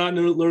we're not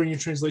lowering your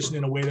translation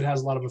in a way that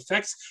has a lot of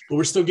effects, but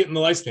we're still getting the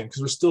lifespan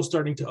because we're still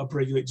starting to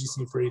upregulate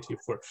GCN4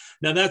 ATF4.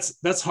 Now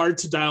that's hard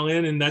to dial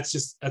in, and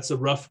that's a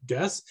rough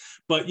guess,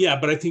 but yeah,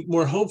 but I think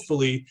more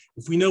hopefully,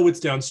 if we know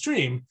what's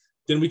downstream,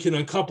 then we can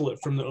uncouple it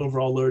from the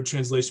overall lowered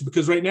translation.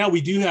 Because right now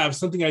we do have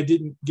something I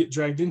didn't get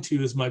dragged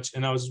into as much,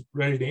 and I was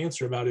ready to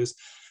answer about is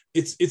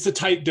it's a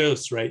tight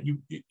dose, right?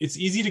 It's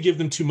easy to give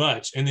them too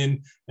much, and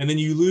then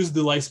you lose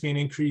the lifespan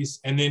increase,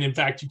 and then in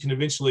fact you can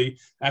eventually,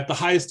 at the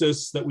highest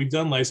doses that we've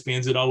done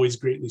lifespans, it always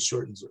greatly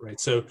shortens it, right?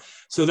 So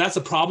that's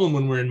a problem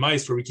when we're in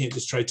mice where we can't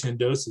just try 10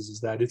 doses. Is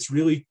that it's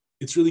really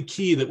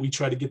key that we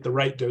try to get the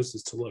right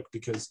doses to look,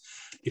 because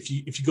if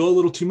you go a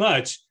little too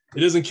much, it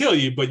doesn't kill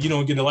you, but you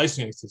don't get a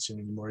lifespan extension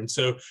anymore. And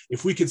so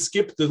if we could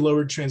skip the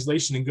lowered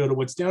translation and go to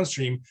what's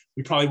downstream,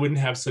 we probably wouldn't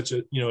have such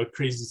a, you know, a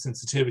crazy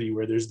sensitivity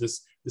where there's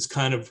this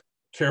kind of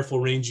careful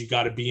range you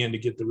got to be in to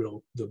get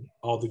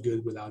all the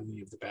good without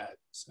any of the bad.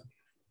 So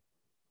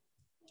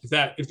if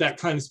that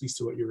kind of speaks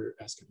to what you were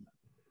asking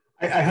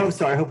about. I hope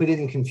so. I hope we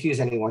didn't confuse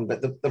anyone,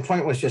 but the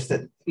point was just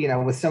that, you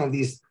know, with some of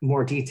these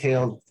more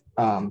detailed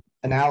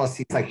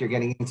analyses like you're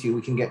getting into,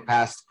 we can get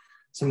past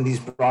some of these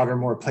broader,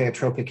 more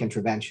pleiotropic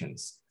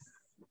interventions.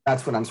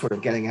 That's what I'm sort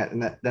of getting at,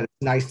 and that it's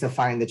nice to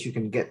find that you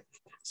can get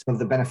some of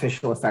the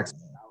beneficial effects.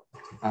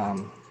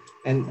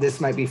 And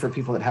this might be for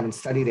people that haven't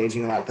studied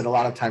aging a lot, but a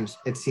lot of times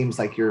it seems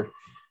like you're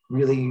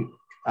really,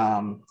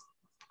 you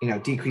know,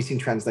 decreasing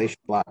translation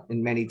a lot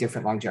in many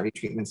different longevity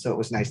treatments. So it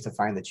was nice to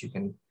find that you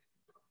can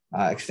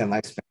extend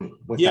lifespan.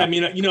 Yeah, I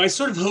mean, you know, I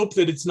sort of hope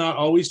that it's not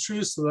always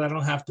true, so that I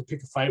don't have to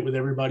pick a fight with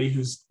everybody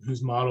whose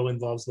model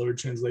involves lowered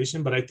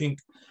translation. But I think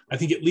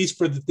at least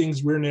for the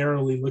things we're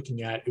narrowly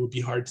looking at, it would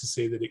be hard to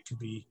say that it could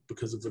be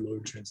because of the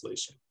lowered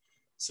translation.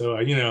 So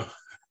you know,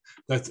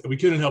 we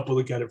couldn't help but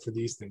look at it for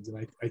these things,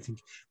 and I think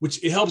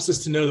which it helps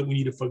us to know that we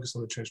need to focus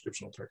on the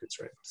transcriptional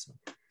targets, right? So.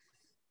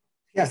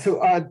 Yeah.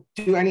 So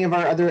do any of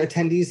our other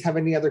attendees have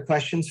any other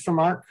questions for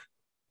Mark?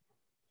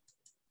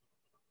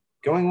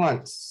 Going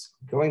once,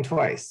 going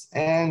twice,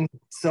 and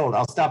sold.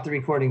 I'll stop the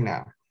recording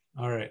now.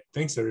 All right.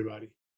 Thanks, everybody.